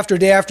day after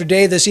day after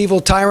day, this evil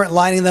tyrant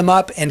lining them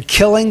up and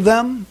killing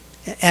them,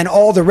 and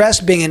all the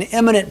rest being in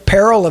imminent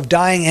peril of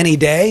dying any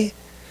day.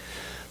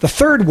 The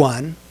third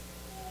one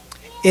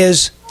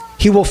is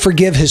he will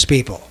forgive his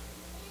people.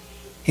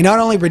 He not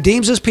only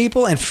redeems his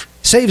people and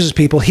saves his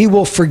people, he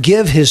will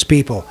forgive his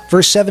people.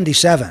 Verse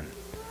 77.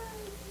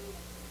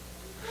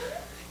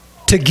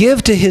 To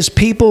give to his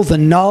people the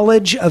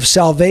knowledge of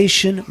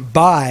salvation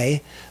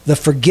by the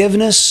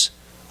forgiveness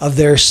of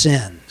their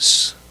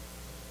sins.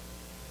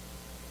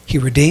 He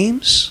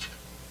redeems,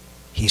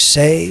 he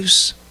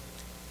saves,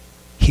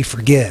 he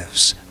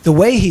forgives. The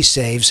way he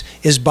saves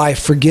is by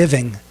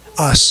forgiving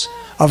us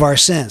of our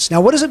sins.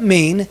 Now, what does it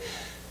mean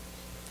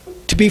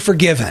to be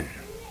forgiven?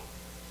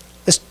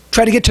 Let's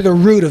try to get to the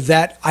root of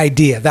that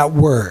idea, that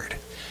word.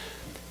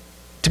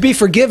 To be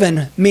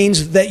forgiven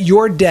means that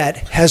your debt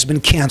has been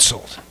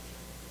canceled.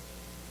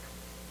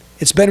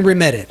 It's been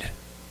remitted.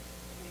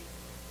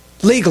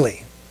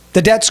 legally.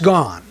 The debt's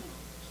gone.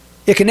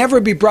 It can never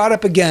be brought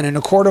up again in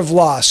a court of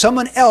law.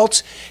 Someone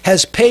else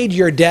has paid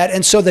your debt,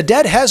 and so the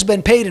debt has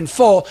been paid in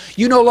full.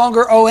 You no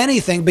longer owe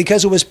anything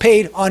because it was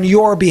paid on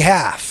your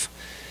behalf.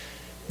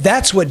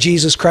 That's what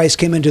Jesus Christ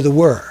came into the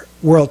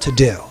world to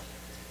do,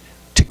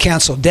 to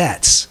cancel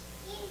debts.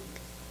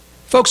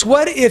 Folks,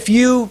 what if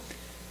you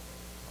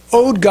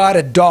owed God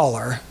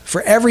 $1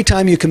 for every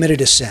time you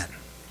committed a sin?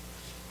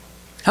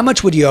 How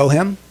much would you owe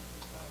him?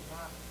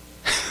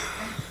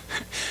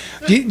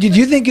 Do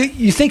you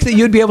think that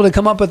you'd be able to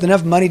come up with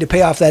enough money to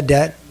pay off that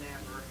debt?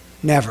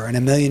 Never in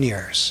a million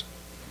years.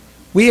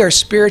 We are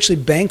spiritually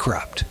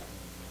bankrupt,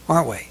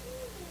 aren't we?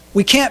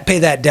 We can't pay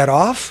that debt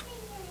off.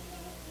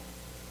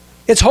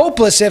 It's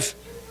hopeless if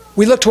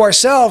we look to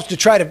ourselves to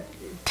try to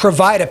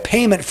provide a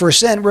payment for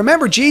sin.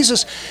 Remember,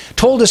 Jesus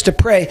told us to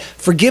pray,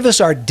 forgive us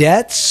our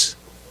debts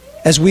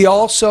as we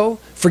also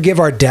forgive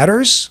our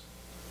debtors.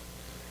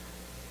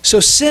 So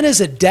sin is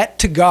a debt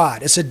to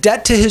God. It's a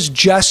debt to his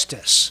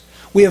justice.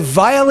 We have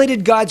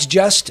violated God's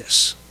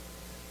justice.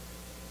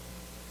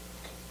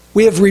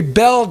 We have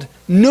rebelled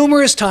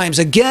numerous times,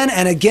 again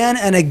and again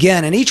and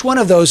again. And each one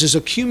of those is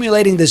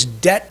accumulating this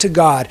debt to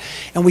God.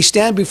 And we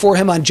stand before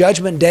him on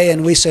Judgment Day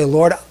and we say,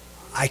 Lord,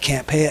 I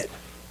can't pay it.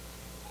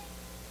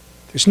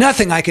 There's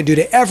nothing I can do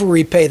to ever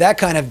repay that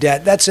kind of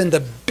debt. That's in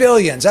the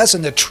billions. That's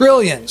in the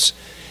trillions.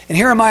 And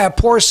here am I, a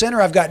poor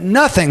sinner. I've got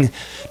nothing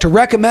to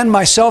recommend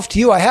myself to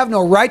you. I have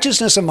no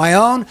righteousness of my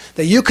own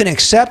that you can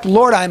accept.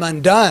 Lord, I'm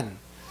undone.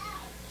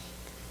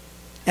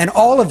 And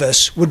all of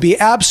us would be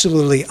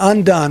absolutely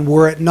undone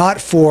were it not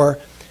for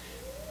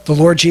the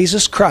Lord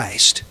Jesus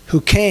Christ,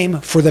 who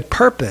came for the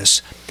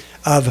purpose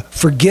of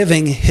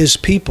forgiving his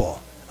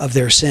people of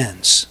their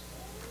sins,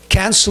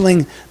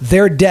 canceling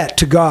their debt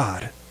to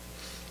God.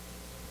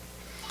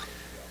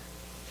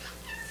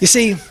 You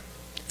see,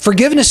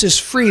 forgiveness is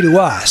free to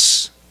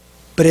us,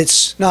 but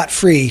it's not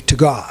free to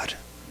God.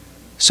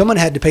 Someone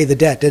had to pay the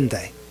debt, didn't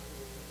they?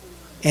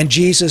 And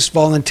Jesus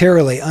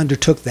voluntarily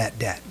undertook that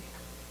debt.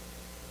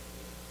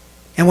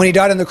 And when he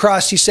died on the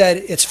cross, he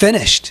said, it's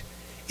finished.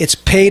 It's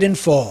paid in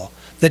full.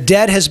 The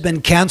debt has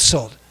been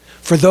canceled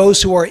for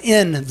those who are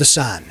in the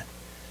Son.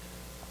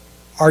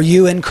 Are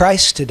you in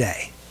Christ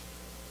today?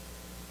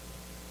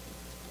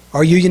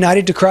 Are you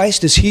united to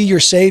Christ? Is he your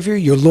Savior,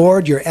 your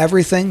Lord, your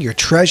everything, your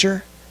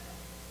treasure?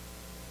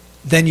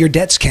 Then your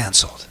debt's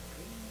canceled.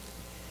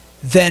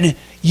 Then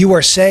you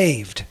are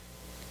saved.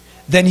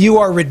 Then you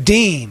are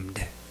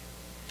redeemed.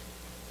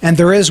 And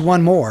there is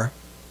one more.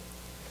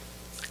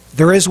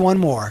 There is one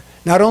more.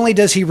 Not only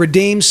does he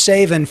redeem,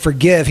 save, and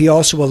forgive, he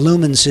also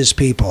illumines his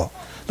people.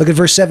 Look at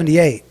verse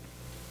 78.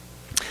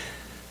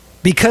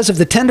 Because of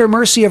the tender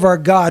mercy of our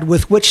God,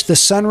 with which the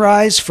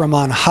sunrise from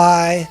on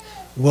high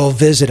will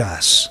visit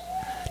us,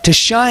 to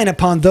shine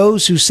upon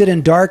those who sit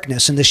in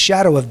darkness and the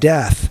shadow of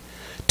death,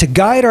 to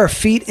guide our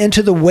feet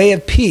into the way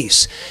of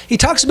peace. He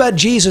talks about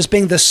Jesus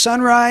being the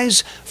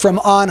sunrise from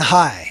on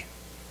high.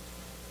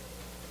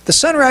 The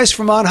sunrise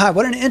from on high.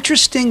 What an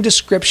interesting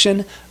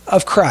description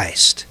of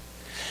Christ.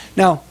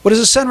 Now, what does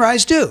the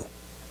sunrise do?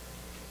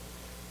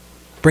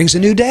 Brings a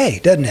new day,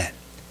 doesn't it?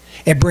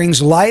 It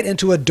brings light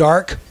into a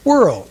dark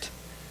world.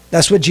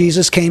 That's what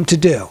Jesus came to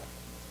do.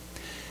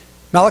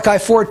 Malachi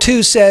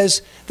 4:2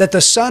 says that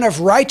the Son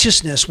of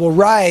Righteousness will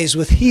rise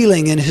with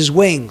healing in his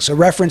wings, a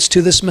reference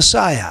to this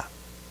Messiah.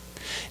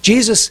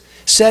 Jesus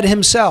said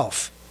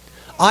himself,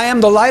 I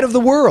am the light of the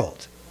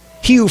world.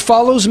 He who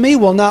follows me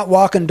will not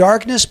walk in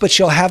darkness, but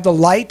shall have the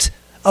light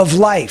of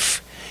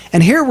life.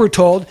 And here we're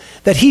told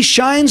that he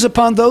shines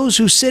upon those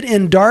who sit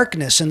in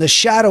darkness and the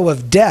shadow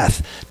of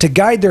death to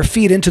guide their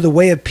feet into the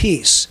way of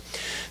peace.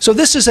 So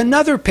this is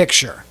another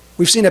picture.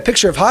 We've seen a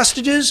picture of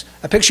hostages,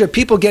 a picture of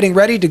people getting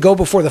ready to go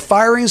before the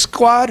firing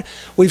squad.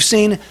 We've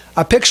seen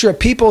a picture of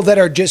people that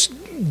are just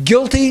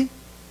guilty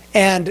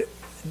and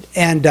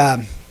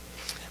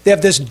they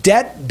have this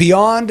debt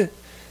beyond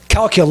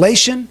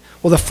calculation.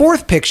 Well, the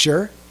fourth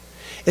picture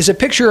is a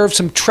picture of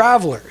some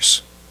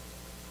travelers.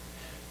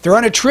 They're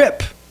on a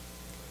trip.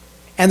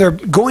 And they're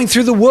going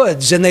through the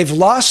woods and they've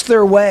lost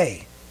their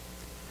way.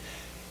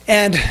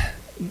 And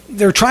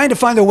they're trying to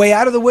find their way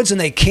out of the woods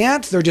and they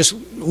can't. They're just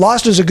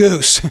lost as a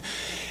goose.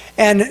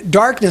 And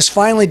darkness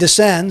finally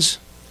descends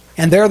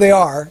and there they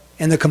are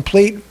in the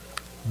complete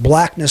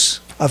blackness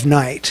of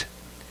night.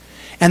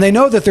 And they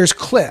know that there's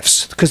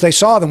cliffs because they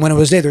saw them when it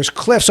was day. There's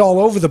cliffs all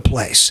over the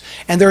place.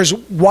 And there's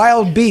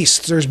wild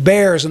beasts. There's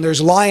bears and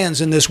there's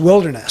lions in this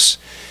wilderness.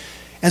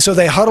 And so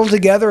they huddle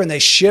together and they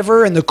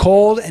shiver in the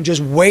cold and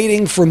just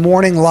waiting for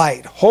morning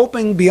light,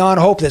 hoping beyond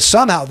hope that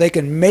somehow they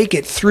can make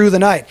it through the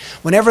night.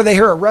 Whenever they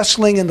hear a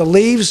rustling in the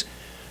leaves,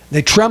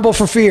 they tremble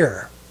for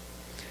fear.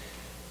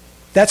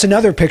 That's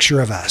another picture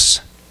of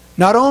us.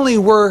 Not only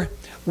were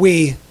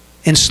we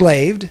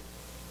enslaved,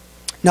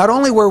 not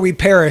only were we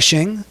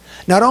perishing,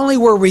 not only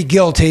were we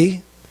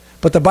guilty,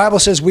 but the Bible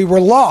says we were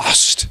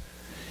lost.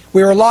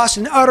 We were lost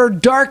in utter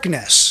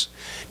darkness.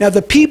 Now,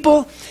 the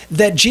people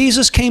that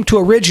Jesus came to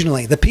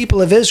originally, the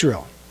people of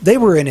Israel, they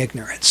were in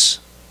ignorance.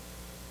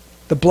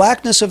 The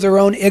blackness of their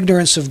own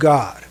ignorance of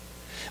God.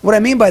 What I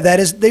mean by that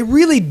is they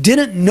really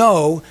didn't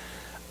know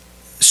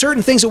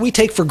certain things that we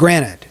take for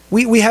granted.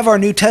 We have our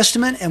New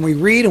Testament and we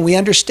read and we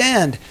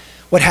understand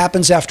what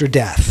happens after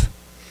death.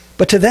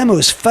 But to them it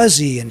was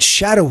fuzzy and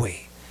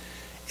shadowy.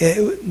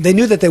 They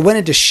knew that they went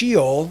into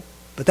Sheol,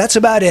 but that's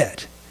about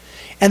it.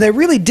 And they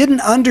really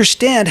didn't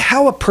understand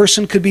how a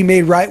person could be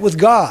made right with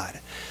God.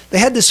 They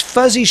had this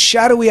fuzzy,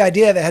 shadowy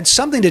idea that had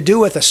something to do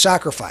with a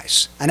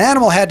sacrifice. An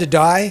animal had to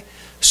die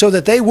so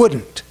that they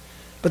wouldn't.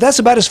 But that's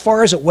about as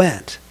far as it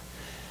went.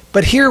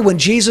 But here, when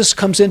Jesus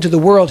comes into the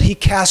world, he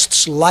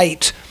casts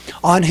light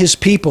on his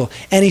people,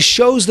 and he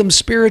shows them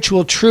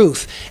spiritual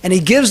truth, and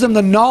he gives them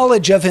the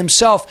knowledge of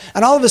himself,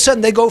 and all of a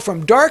sudden they go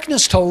from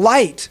darkness to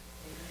light.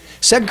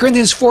 2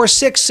 Corinthians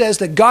 4:6 says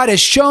that God has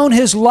shown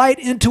his light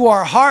into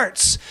our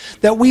hearts,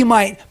 that we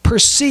might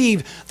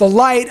perceive the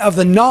light of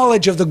the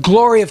knowledge of the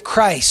glory of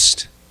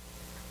Christ.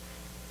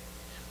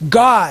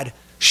 God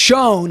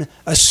shone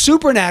a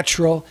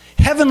supernatural,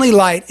 heavenly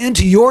light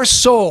into your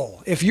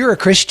soul if you're a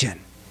Christian.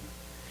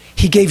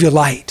 He gave you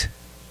light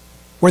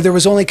where there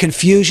was only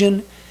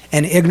confusion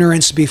and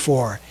ignorance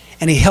before.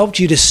 And he helped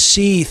you to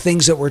see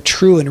things that were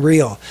true and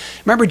real.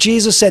 Remember,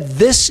 Jesus said,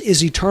 "This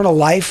is eternal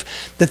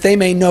life, that they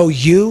may know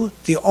you,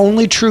 the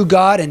only true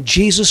God, and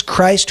Jesus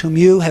Christ whom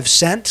you have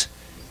sent."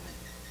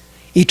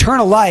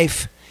 Eternal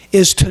life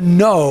is to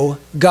know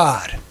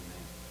God.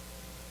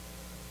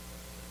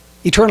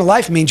 Eternal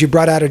life means you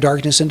brought out of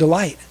darkness into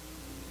light.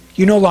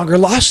 You're no longer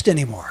lost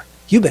anymore.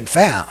 You've been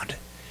found.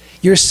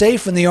 You're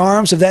safe in the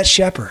arms of that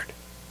shepherd.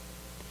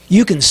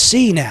 You can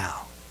see now.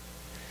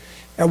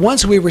 And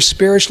once we were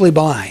spiritually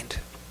blind.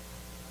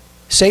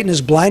 Satan has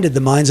blinded the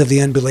minds of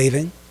the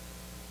unbelieving,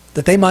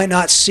 that they might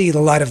not see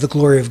the light of the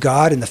glory of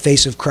God in the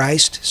face of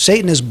Christ.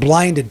 Satan has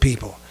blinded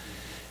people.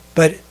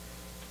 But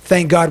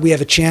thank God we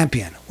have a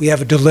champion. We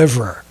have a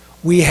deliverer.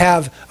 We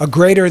have a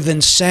greater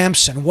than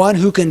Samson, one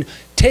who can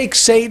take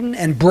Satan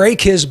and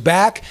break his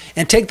back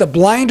and take the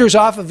blinders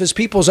off of his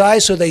people's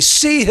eyes so they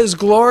see his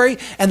glory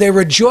and they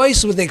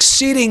rejoice with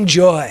exceeding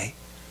joy.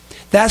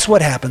 That's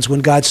what happens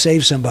when God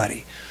saves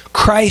somebody.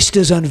 Christ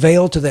is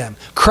unveiled to them.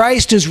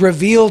 Christ is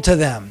revealed to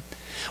them.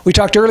 We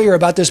talked earlier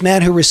about this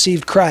man who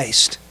received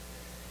Christ.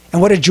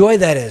 And what a joy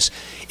that is.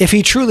 If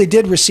he truly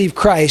did receive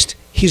Christ,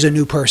 he's a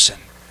new person.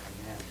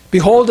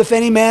 Behold, if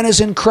any man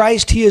is in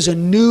Christ, he is a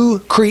new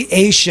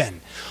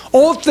creation.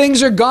 Old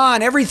things are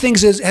gone. Everything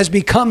has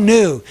become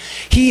new.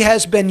 He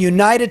has been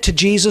united to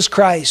Jesus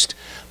Christ.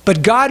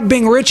 But God,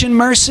 being rich in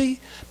mercy,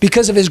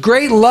 because of his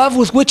great love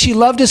with which he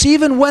loved us,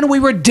 even when we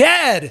were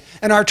dead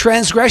in our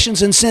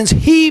transgressions and sins,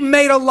 he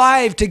made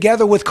alive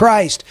together with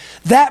Christ.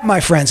 That, my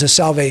friends, is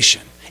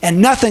salvation,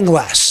 and nothing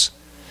less.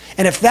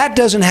 And if that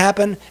doesn't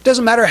happen, it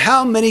doesn't matter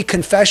how many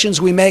confessions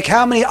we make,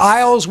 how many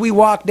aisles we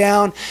walk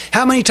down,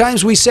 how many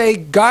times we say,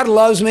 God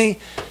loves me,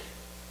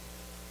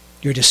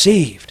 you're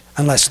deceived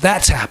unless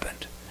that's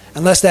happened.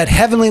 Unless that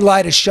heavenly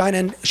light is shone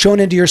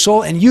into your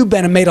soul and you've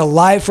been made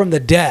alive from the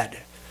dead.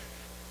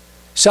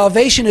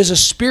 Salvation is a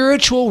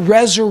spiritual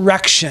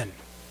resurrection.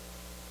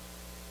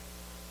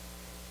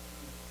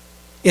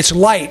 It's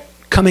light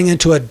coming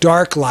into a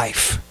dark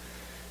life.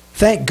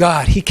 Thank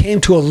God he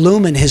came to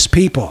illumine his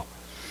people.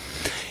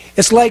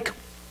 It's like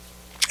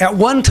at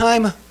one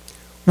time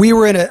we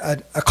were in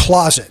a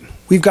closet.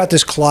 We've got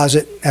this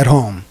closet at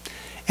home.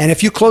 And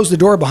if you close the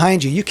door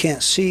behind you, you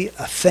can't see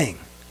a thing.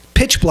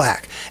 Pitch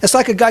black. It's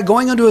like a guy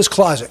going into his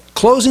closet,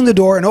 closing the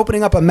door and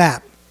opening up a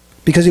map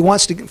because he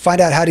wants to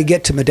find out how to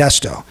get to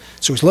Modesto.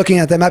 So he's looking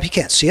at the map. He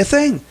can't see a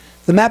thing.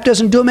 The map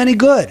doesn't do him any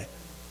good.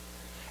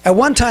 At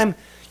one time,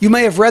 you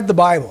may have read the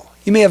Bible.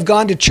 You may have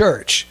gone to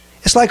church.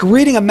 It's like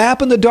reading a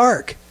map in the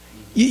dark.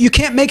 You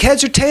can't make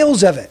heads or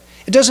tails of it.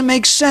 It doesn't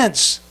make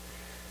sense.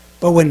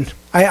 But when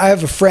I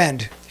have a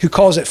friend who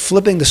calls it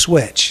flipping the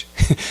switch.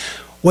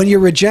 When you're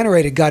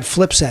regenerated, God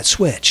flips that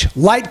switch.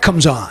 Light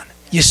comes on.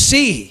 You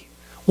see.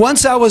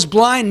 Once I was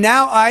blind,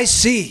 now I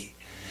see.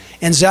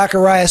 And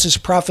Zacharias is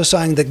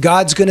prophesying that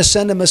God's going to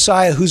send a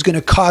Messiah who's going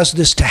to cause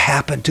this to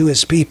happen to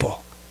his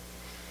people.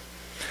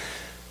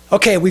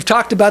 Okay, we've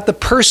talked about the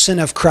person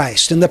of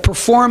Christ and the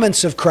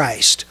performance of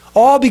Christ.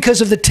 All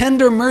because of the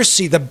tender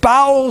mercy, the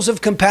bowels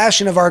of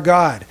compassion of our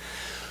God.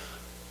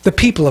 The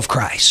people of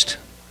Christ.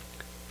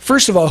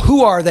 First of all,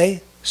 who are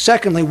they?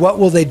 Secondly, what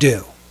will they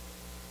do?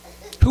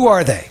 Who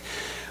are they?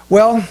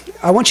 Well,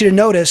 I want you to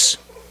notice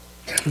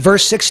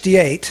verse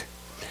 68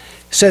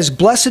 says,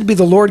 "Blessed be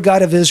the Lord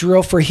God of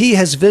Israel, for he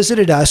has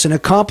visited us and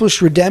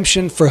accomplished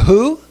redemption for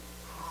who?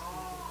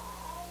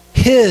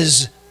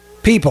 His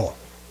people."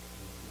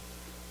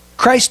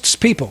 Christ's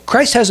people.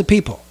 Christ has a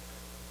people.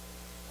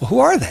 Well, who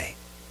are they?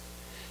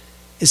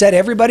 Is that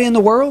everybody in the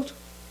world?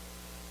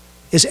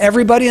 Is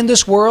everybody in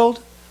this world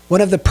one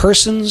of the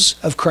persons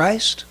of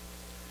Christ?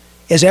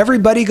 Is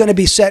everybody going to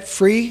be set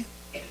free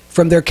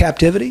from their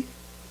captivity?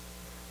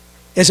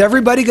 Is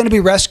everybody going to be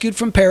rescued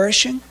from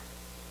perishing?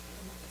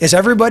 Is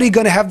everybody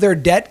going to have their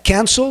debt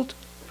canceled?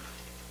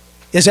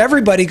 Is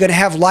everybody going to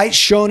have light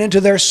shone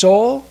into their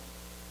soul?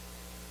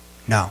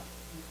 No.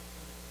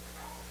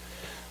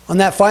 On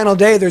that final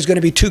day, there's going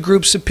to be two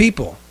groups of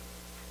people.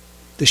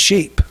 the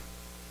sheep,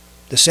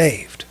 the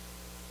saved,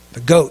 the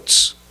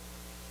goats,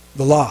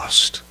 the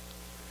lost.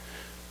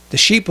 The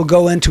sheep will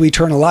go into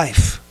eternal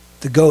life.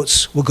 The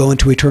goats will go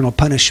into eternal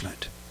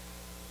punishment.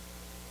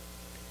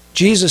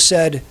 Jesus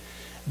said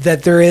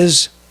that there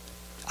is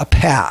a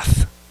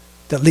path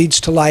that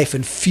leads to life,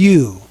 and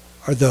few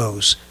are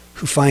those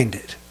who find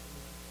it.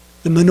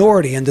 The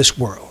minority in this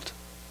world.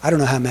 I don't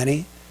know how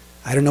many.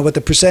 I don't know what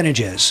the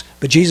percentage is,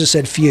 but Jesus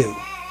said few.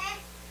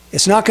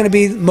 It's not going to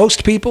be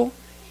most people.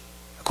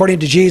 According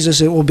to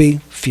Jesus, it will be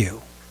few.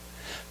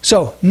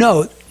 So,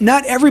 no,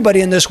 not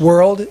everybody in this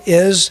world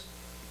is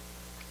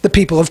the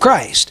people of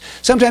Christ.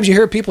 Sometimes you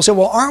hear people say,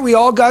 well, aren't we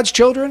all God's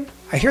children?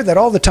 I hear that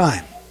all the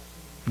time.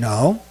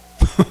 No,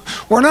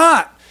 we're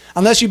not.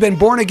 Unless you've been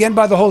born again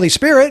by the Holy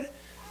Spirit,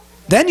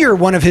 then you're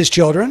one of His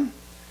children.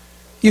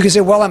 You can say,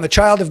 well, I'm a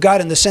child of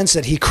God in the sense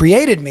that He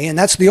created me, and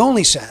that's the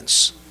only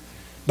sense.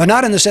 But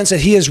not in the sense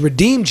that He has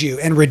redeemed you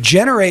and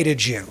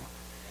regenerated you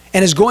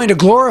and is going to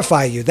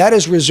glorify you. That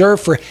is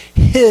reserved for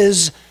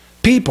His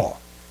people.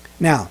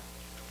 Now,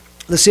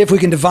 let's see if we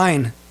can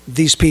define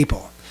these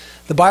people.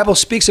 The Bible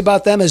speaks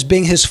about them as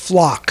being His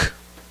flock.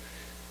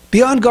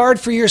 Be on guard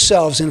for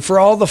yourselves and for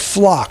all the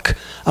flock,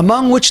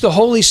 among which the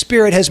Holy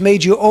Spirit has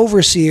made you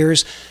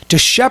overseers, to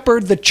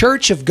shepherd the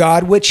church of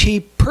God, which He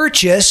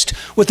purchased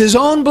with His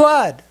own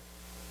blood.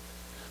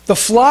 The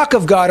flock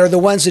of God are the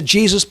ones that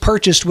Jesus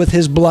purchased with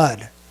His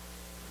blood.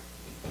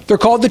 They're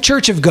called the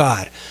church of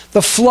God,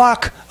 the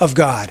flock of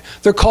God.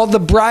 They're called the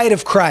bride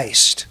of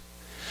Christ.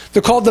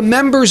 They're called the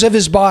members of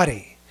His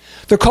body.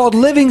 They're called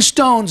living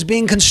stones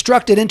being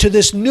constructed into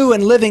this new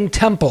and living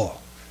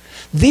temple.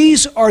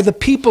 These are the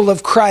people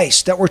of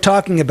Christ that we're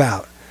talking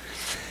about.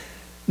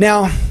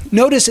 Now,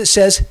 notice it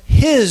says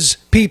His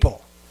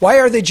people. Why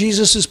are they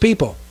Jesus'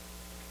 people?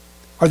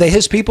 Are they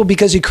His people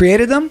because He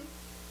created them?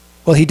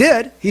 Well, He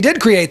did. He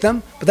did create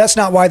them, but that's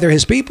not why they're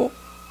His people.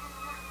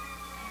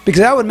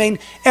 Because that would mean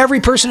every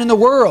person in the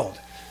world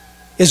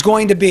is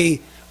going to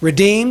be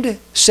redeemed,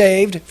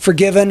 saved,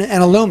 forgiven,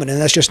 and illumined,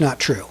 and that's just not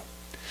true.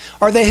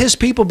 Are they His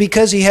people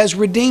because He has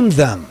redeemed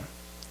them?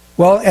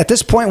 Well, at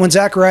this point when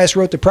Zacharias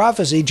wrote the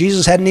prophecy,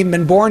 Jesus hadn't even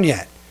been born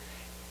yet.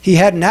 He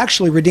hadn't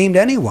actually redeemed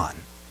anyone.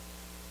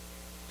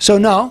 So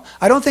no,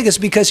 I don't think it's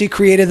because He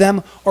created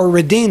them or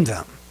redeemed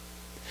them.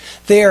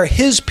 They are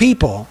His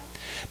people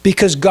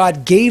because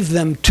God gave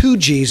them to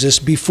Jesus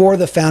before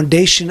the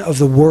foundation of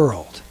the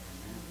world.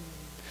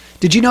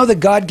 Did you know that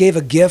God gave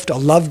a gift, a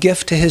love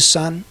gift to His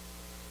Son?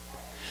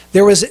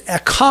 There was a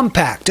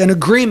compact, an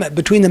agreement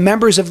between the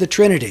members of the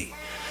Trinity.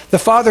 The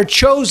Father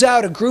chose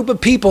out a group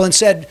of people and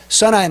said,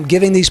 Son, I am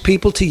giving these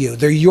people to you.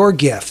 They're your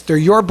gift. They're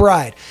your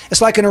bride.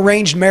 It's like an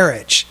arranged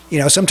marriage. You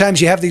know,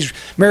 sometimes you have these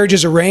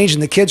marriages arranged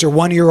and the kids are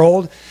 1 year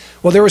old.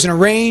 Well, there was an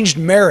arranged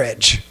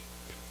marriage.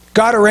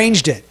 God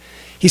arranged it.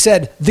 He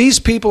said, these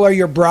people are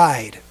your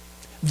bride.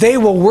 They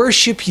will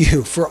worship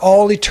you for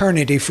all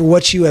eternity for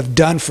what you have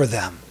done for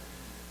them.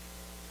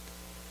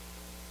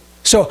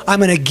 So I'm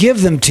going to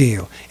give them to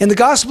you. In the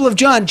Gospel of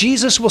John,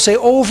 Jesus will say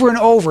over and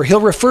over, He'll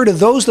refer to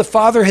those the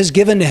Father has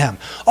given to Him.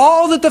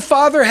 All that the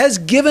Father has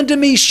given to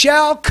me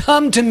shall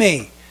come to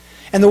me.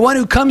 And the one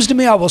who comes to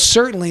me I will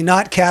certainly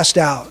not cast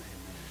out.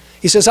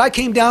 He says, I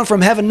came down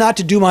from heaven not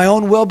to do my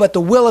own will, but the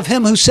will of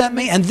Him who sent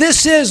me. And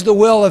this is the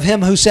will of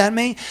Him who sent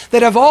me,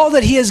 that of all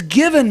that He has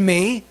given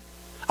me,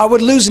 I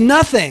would lose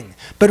nothing,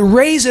 but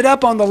raise it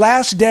up on the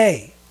last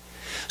day.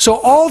 So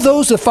all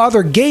those the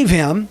Father gave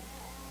Him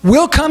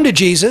will come to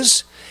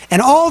Jesus,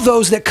 and all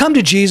those that come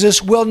to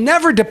Jesus will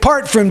never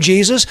depart from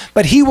Jesus,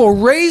 but He will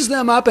raise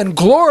them up and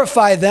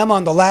glorify them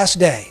on the last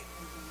day.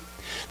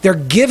 They're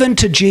given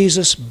to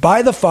Jesus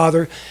by the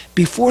Father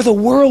before the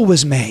world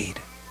was made.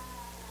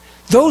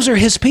 Those are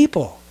His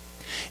people.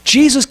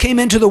 Jesus came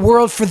into the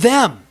world for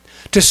them,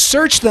 to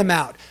search them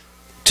out,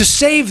 to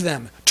save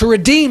them, to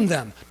redeem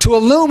them, to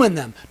illumine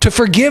them, to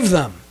forgive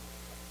them.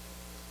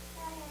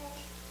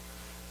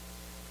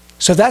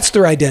 So that's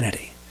their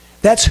identity.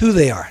 That's who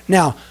they are.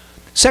 Now,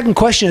 second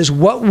question is,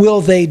 what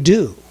will they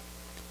do?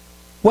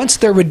 Once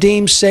they're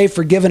redeemed, saved,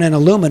 forgiven, and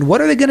illumined,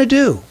 what are they going to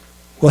do?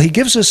 Well, He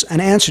gives us an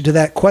answer to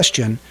that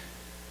question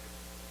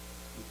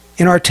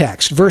in our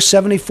text, verse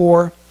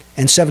 74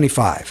 and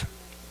 75.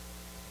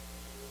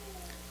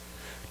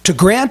 To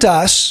grant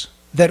us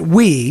that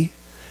we,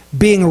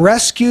 being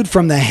rescued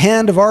from the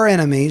hand of our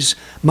enemies,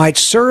 might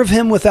serve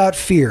Him without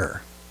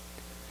fear,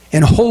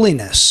 in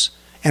holiness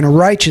and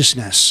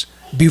righteousness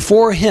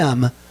before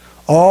Him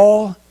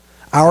all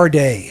our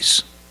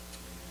days.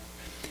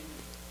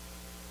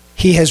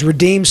 He has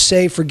redeemed,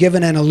 saved,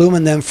 forgiven, and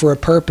illumined them for a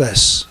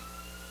purpose.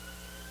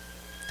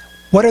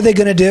 What are they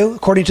going to do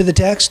according to the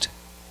text?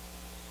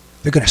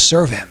 They're going to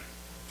serve Him.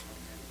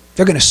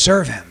 They're going to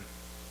serve Him.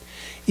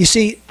 You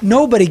see,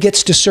 nobody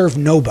gets to serve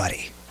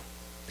nobody.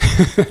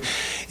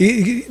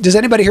 Does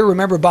anybody here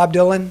remember Bob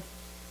Dylan?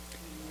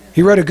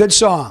 He wrote a good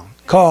song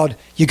called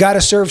You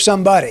Gotta Serve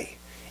Somebody.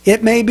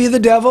 It may be the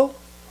devil,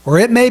 or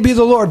it may be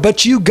the Lord,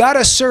 but you got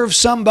to serve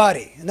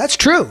somebody. And that's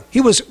true.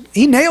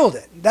 He nailed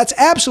it. That's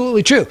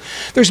absolutely true.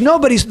 There's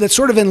nobody that's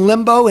sort of in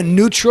limbo and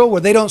neutral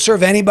where they don't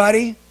serve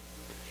anybody.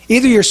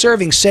 Either you're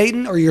serving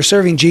Satan or you're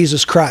serving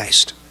Jesus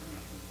Christ.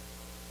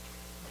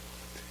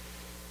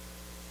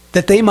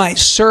 That they might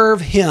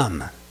serve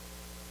him.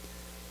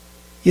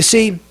 You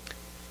see,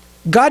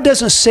 God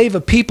doesn't save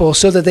a people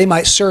so that they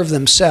might serve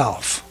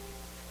themselves,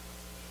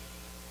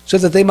 so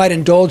that they might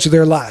indulge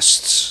their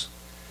lusts,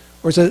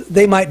 or so that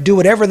they might do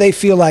whatever they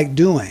feel like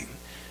doing.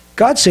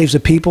 God saves a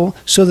people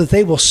so that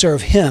they will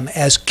serve him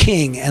as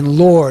King and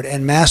Lord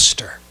and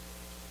Master.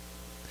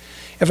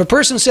 If a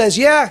person says,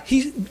 yeah,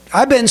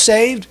 I've been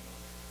saved.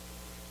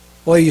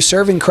 Well, are you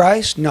serving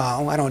Christ?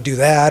 No, I don't do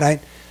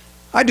that.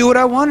 I do what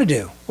I want to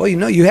do. Well,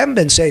 you haven't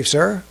been saved,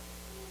 sir.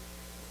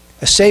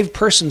 A saved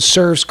person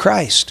serves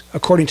Christ,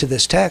 according to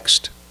this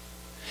text.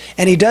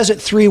 And he does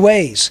it three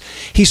ways.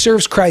 He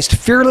serves Christ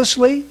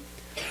fearlessly,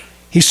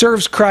 he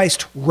serves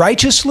Christ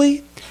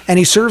righteously, and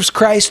he serves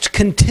Christ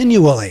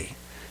continually.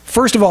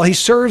 First of all, he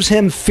serves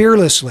him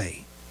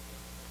fearlessly.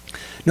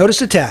 Notice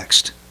the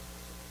text.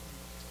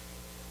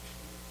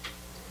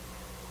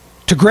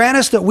 To grant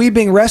us that we,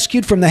 being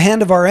rescued from the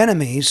hand of our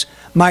enemies,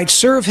 might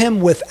serve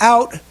him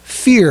without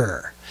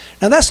fear.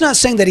 Now, that's not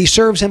saying that he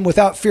serves him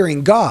without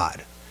fearing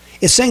God.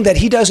 It's saying that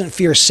he doesn't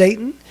fear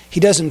Satan. He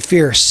doesn't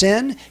fear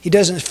sin. He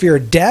doesn't fear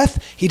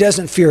death. He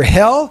doesn't fear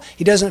hell.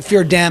 He doesn't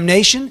fear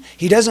damnation.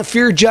 He doesn't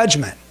fear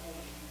judgment.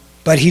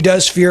 But he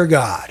does fear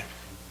God.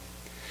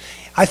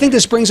 I think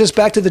this brings us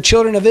back to the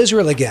children of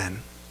Israel again.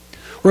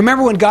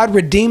 Remember when God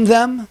redeemed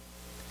them,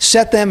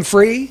 set them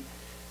free?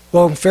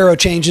 Well, Pharaoh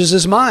changes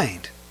his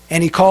mind,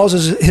 and he calls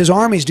his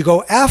armies to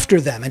go after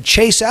them and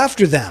chase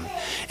after them.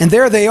 And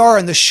there they are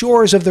on the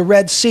shores of the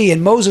Red Sea,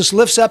 and Moses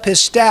lifts up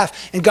his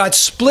staff, and God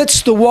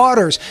splits the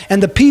waters,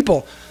 and the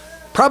people,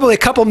 probably a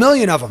couple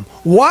million of them,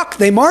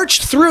 they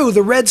march through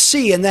the Red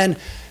Sea, and then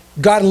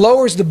God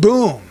lowers the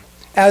boom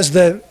as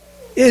the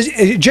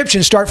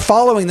Egyptians start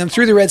following them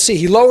through the Red Sea.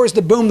 He lowers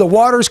the boom, the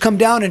waters come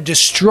down and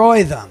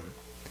destroy them.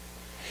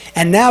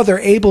 And now they're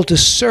able to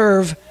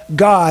serve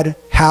God.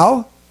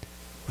 How?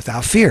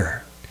 Without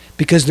fear.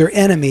 Because their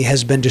enemy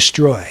has been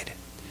destroyed.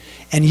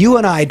 And you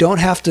and I don't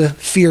have to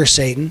fear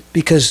Satan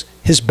because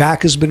his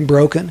back has been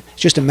broken.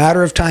 It's just a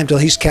matter of time till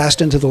he's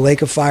cast into the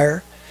lake of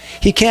fire.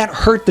 He can't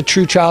hurt the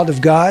true child of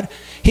God.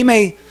 He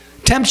may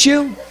tempt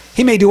you.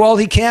 He may do all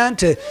he can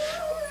to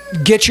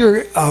get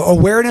your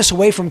awareness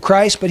away from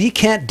Christ, but he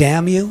can't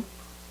damn you.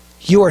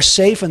 You are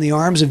safe in the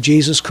arms of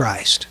Jesus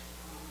Christ.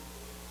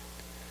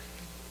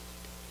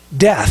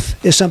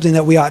 Death is something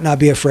that we ought not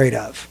be afraid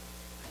of.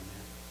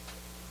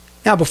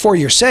 Now, before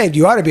you're saved,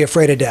 you ought to be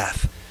afraid of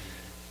death.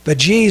 But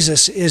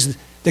Jesus is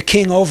the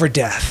king over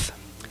death.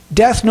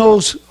 Death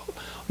knows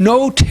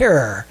no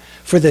terror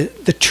for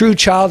the true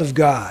child of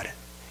God.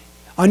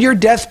 On your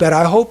deathbed,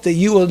 I hope that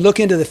you will look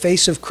into the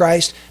face of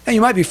Christ. Now, you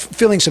might be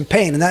feeling some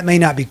pain, and that may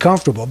not be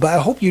comfortable, but I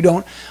hope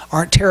you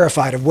aren't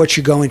terrified of what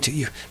you're going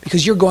to,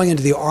 because you're going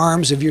into the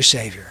arms of your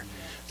Savior,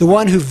 the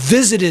one who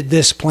visited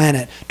this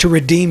planet to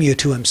redeem you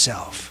to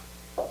himself.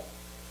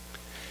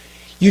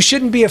 You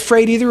shouldn't be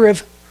afraid either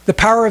of the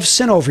power of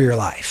sin over your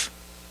life.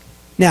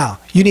 Now,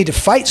 you need to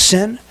fight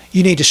sin.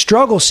 You need to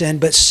struggle sin,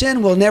 but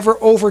sin will never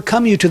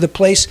overcome you to the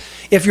place,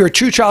 if you're a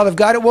true child of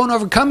God, it won't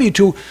overcome you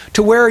to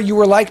where you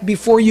were like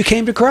before you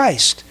came to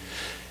Christ.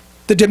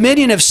 The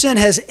dominion of sin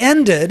has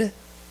ended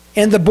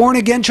in the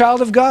born-again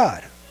child of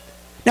God.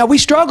 Now, we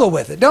struggle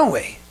with it, don't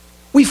we?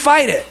 We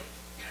fight it.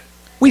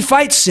 We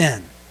fight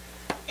sin.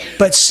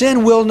 But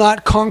sin will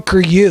not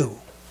conquer you.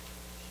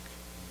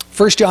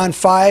 1 John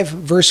 5,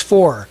 verse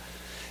 4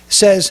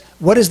 says,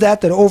 what is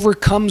that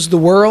overcomes the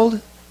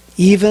world?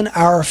 Even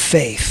our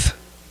faith.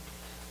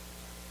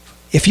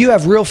 If you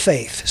have real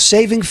faith,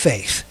 saving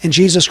faith in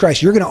Jesus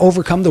Christ, you're going to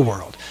overcome the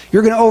world.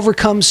 You're going to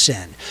overcome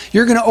sin.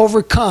 You're going to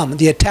overcome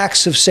the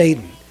attacks of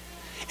Satan.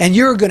 And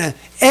you're going to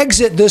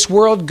exit this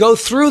world, go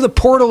through the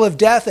portal of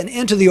death and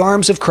into the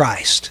arms of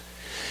Christ.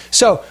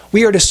 So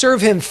we are to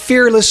serve him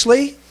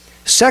fearlessly.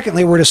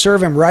 Secondly, we're to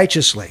serve him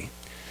righteously.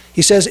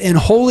 He says, in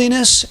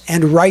holiness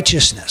and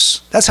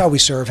righteousness. That's how we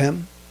serve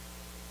him.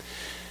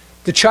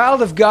 The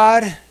child of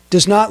God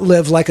does not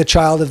live like a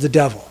child of the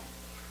devil.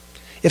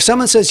 If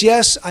someone says,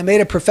 yes, I made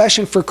a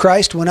profession for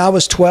Christ when I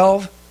was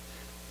 12,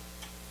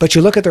 but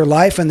you look at their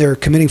life and they're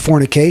committing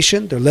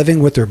fornication, they're living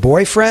with their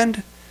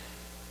boyfriend,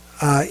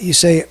 you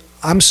say,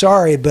 I'm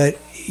sorry, but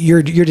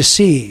you're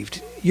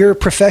deceived. Your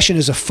profession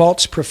is a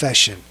false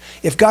profession.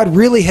 If God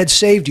really had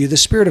saved you, the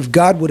Spirit of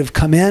God would have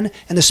come in,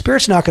 and the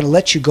Spirit's not going to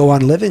let you go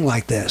on living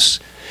like this.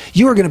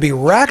 You are going to be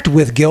racked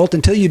with guilt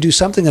until you do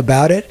something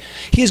about it.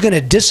 He's going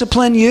to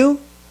discipline you.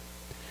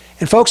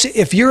 And folks,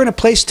 if you're in a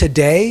place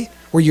today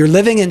where you're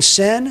living in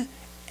sin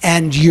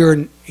and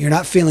you're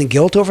not feeling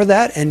guilt over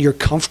that and you're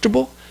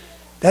comfortable,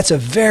 that's a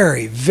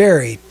very,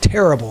 very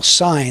terrible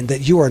sign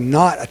that you are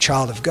not a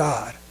child of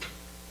God.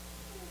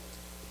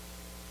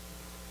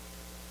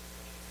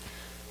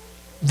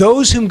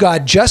 Those whom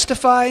God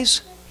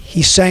justifies,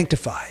 he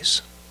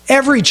sanctifies.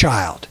 Every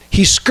child.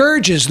 He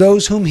scourges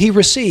those whom he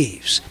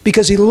receives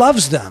because he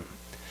loves them.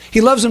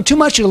 He loves them too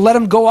much to let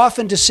them go off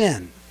into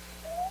sin.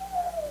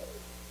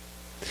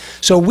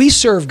 So we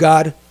serve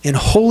God in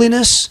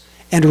holiness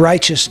and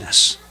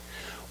righteousness.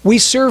 We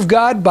serve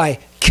God by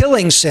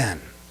killing sin.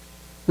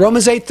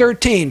 Romans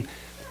 8:13,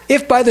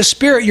 if by the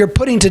Spirit you're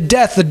putting to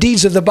death the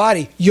deeds of the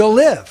body, you'll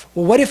live.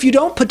 Well, what if you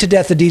don't put to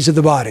death the deeds of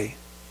the body?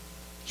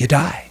 You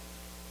die.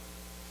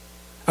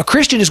 A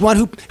Christian is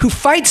one who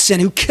fights sin,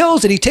 who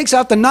kills it. He takes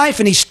out the knife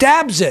and he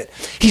stabs it.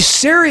 He's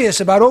serious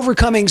about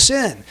overcoming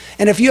sin.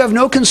 And if you have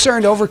no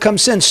concern to overcome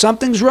sin,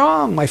 something's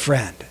wrong, my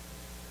friend.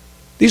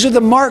 These are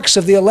the marks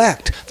of the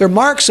elect. They're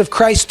marks of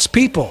Christ's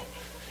people,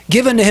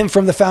 given to him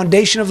from the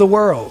foundation of the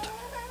world.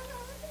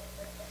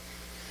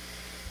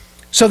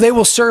 So they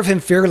will serve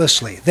him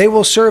fearlessly. They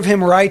will serve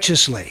him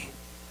righteously.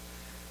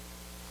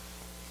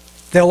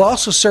 They'll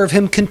also serve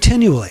him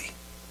continually.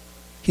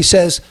 He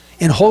says,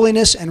 in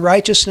holiness and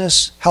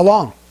righteousness, how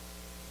long?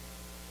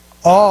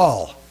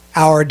 All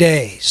our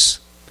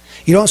days.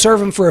 You don't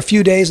serve him for a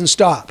few days and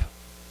stop.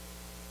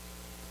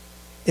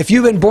 If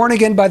you've been born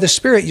again by the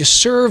Spirit, you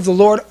serve the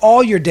Lord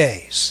all your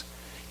days.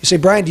 You say,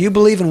 Brian, do you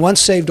believe in once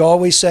saved,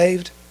 always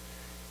saved?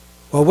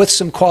 Well, with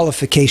some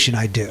qualification,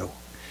 I do.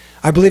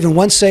 I believe in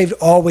once saved,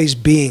 always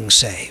being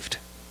saved.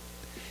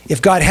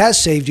 If God has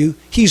saved you,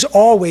 he's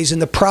always in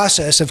the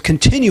process of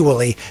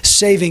continually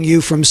saving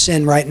you from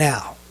sin right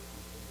now.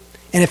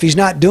 And if he's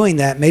not doing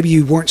that, maybe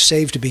you weren't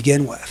saved to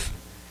begin with.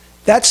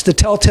 That's the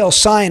telltale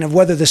sign of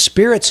whether the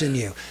Spirit's in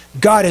you.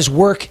 God is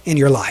work in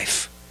your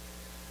life.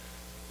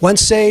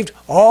 Once saved,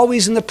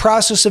 always in the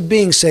process of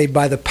being saved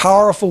by the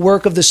powerful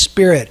work of the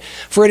Spirit.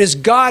 For it is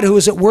God who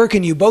is at work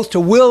in you, both to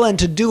will and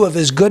to do of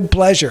his good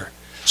pleasure.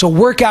 So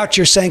work out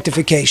your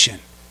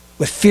sanctification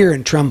with fear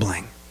and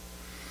trembling.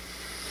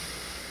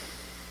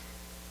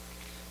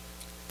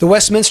 The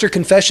Westminster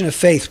Confession of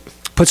Faith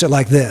puts it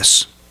like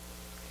this.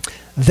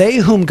 They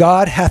whom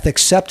God hath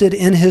accepted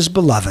in his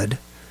beloved,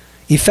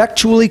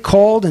 effectually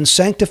called and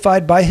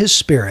sanctified by his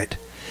Spirit,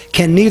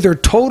 can neither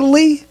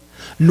totally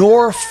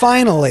nor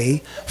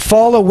finally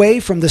fall away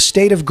from the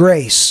state of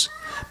grace,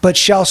 but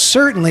shall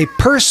certainly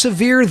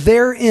persevere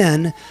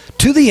therein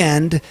to the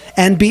end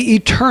and be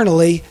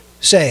eternally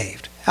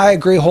saved. I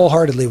agree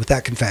wholeheartedly with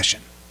that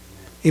confession,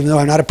 even though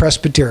I'm not a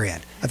Presbyterian.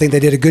 I think they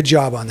did a good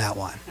job on that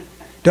one.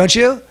 Don't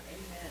you?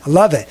 I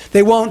love it.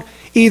 They won't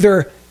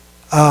either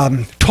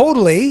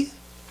totally.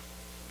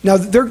 Now,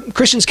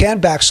 Christians can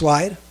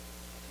backslide.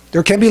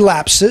 There can be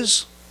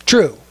lapses,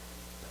 true.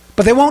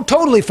 But they won't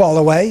totally fall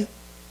away.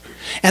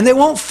 And they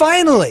won't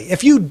finally.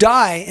 If you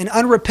die in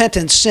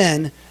unrepentant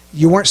sin,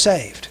 you weren't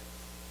saved.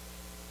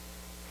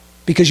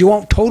 Because you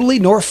won't totally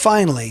nor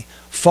finally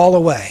fall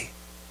away.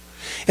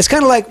 It's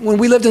kind of like when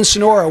we lived in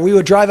Sonora, we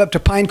would drive up to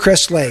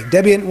Pinecrest Lake.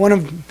 Debbie,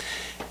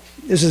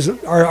 this is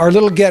our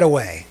little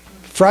getaway.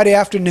 Friday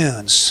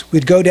afternoons,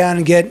 we'd go down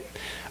and get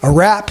a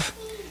wrap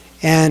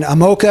and a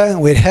mocha, and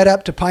we'd head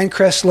up to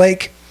Pinecrest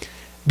Lake.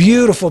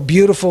 Beautiful,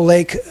 beautiful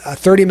lake,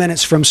 30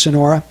 minutes from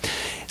Sonora.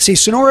 See,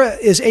 Sonora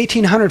is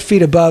 1,800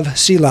 feet above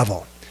sea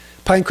level.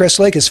 Pinecrest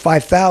Lake is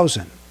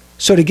 5,000.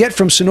 So to get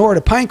from Sonora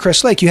to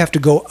Pinecrest Lake, you have to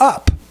go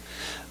up.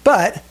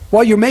 But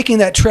while you're making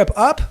that trip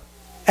up,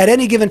 at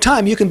any given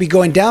time, you can be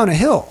going down a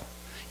hill.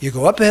 You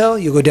go up a hill,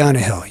 you go down a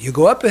hill. You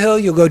go up a hill,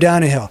 you'll go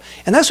down a hill.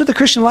 And that's what the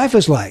Christian life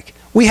is like.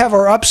 We have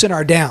our ups and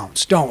our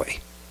downs, don't we?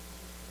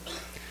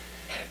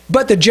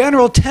 But the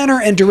general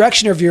tenor and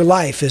direction of your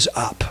life is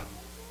up.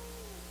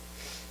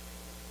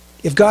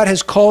 If God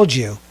has called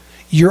you,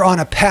 you're on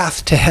a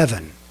path to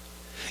heaven.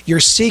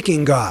 You're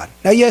seeking God.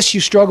 Now, yes, you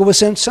struggle with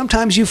sin.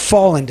 Sometimes you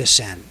fall into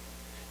sin.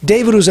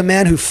 David was a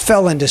man who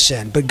fell into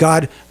sin, but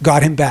God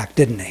got him back,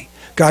 didn't he?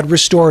 God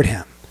restored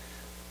him.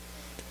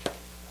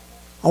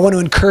 I want to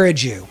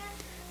encourage you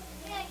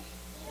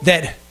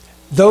that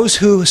those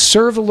who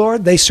serve the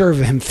Lord, they serve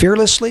him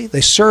fearlessly,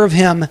 they serve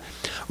him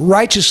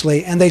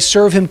righteously, and they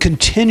serve him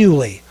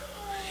continually.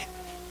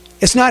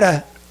 It's not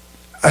a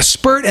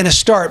spurt and a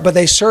start, but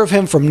they serve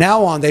him from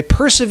now on. They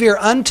persevere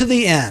unto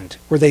the end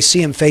where they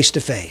see him face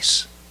to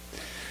face.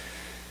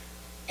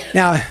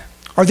 Now,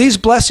 are these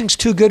blessings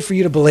too good for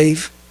you to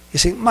believe? You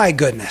say, my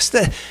goodness,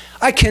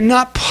 I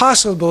cannot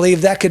possibly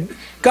believe that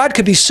God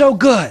could be so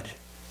good.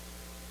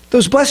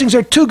 Those blessings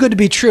are too good to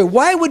be true.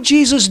 Why would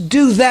Jesus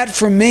do that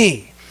for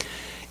me?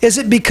 Is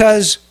it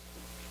because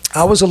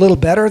I was a little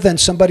better than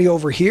somebody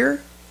over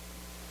here?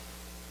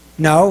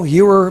 No,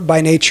 you were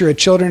by nature a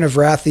children of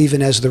wrath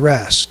even as the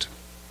rest.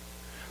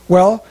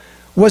 Well,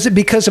 was it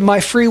because of my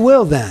free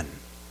will then?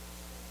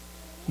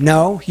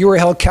 No, you were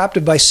held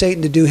captive by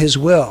Satan to do his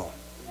will.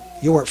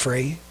 You weren't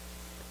free.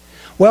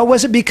 Well,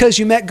 was it because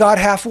you met God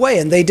halfway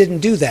and they didn't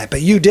do that,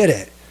 but you did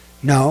it?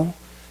 No,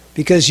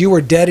 because you were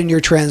dead in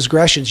your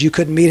transgressions. You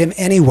couldn't meet him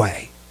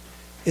anyway.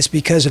 It's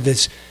because of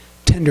his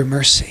tender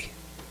mercy.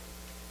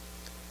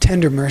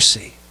 Tender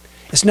mercy.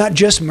 It's not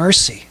just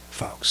mercy,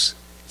 folks.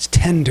 It's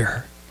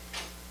tender.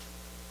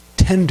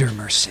 Tender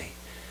mercy.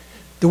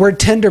 The word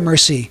tender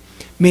mercy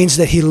means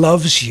that he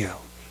loves you.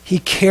 He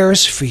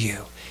cares for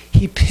you.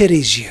 He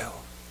pities you.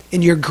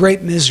 in your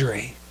great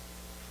misery.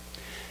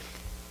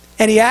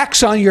 And he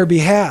acts on your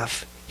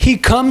behalf. He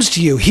comes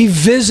to you. He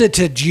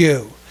visited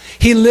you.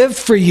 He lived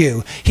for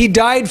you. He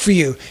died for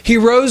you. He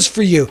rose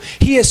for you.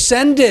 He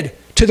ascended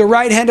to the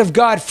right hand of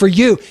God for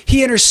you.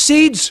 He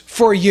intercedes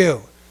for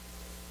you.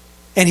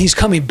 And he's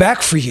coming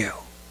back for you.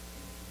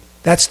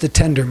 That's the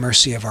tender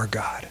mercy of our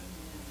God.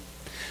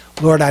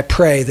 Lord, I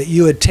pray that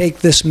you would take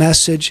this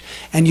message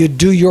and you'd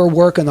do your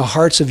work in the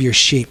hearts of your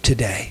sheep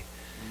today.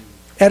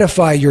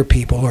 Edify your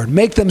people, Lord.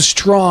 Make them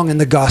strong in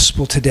the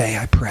gospel today,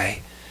 I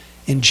pray.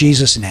 In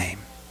Jesus' name,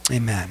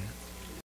 amen.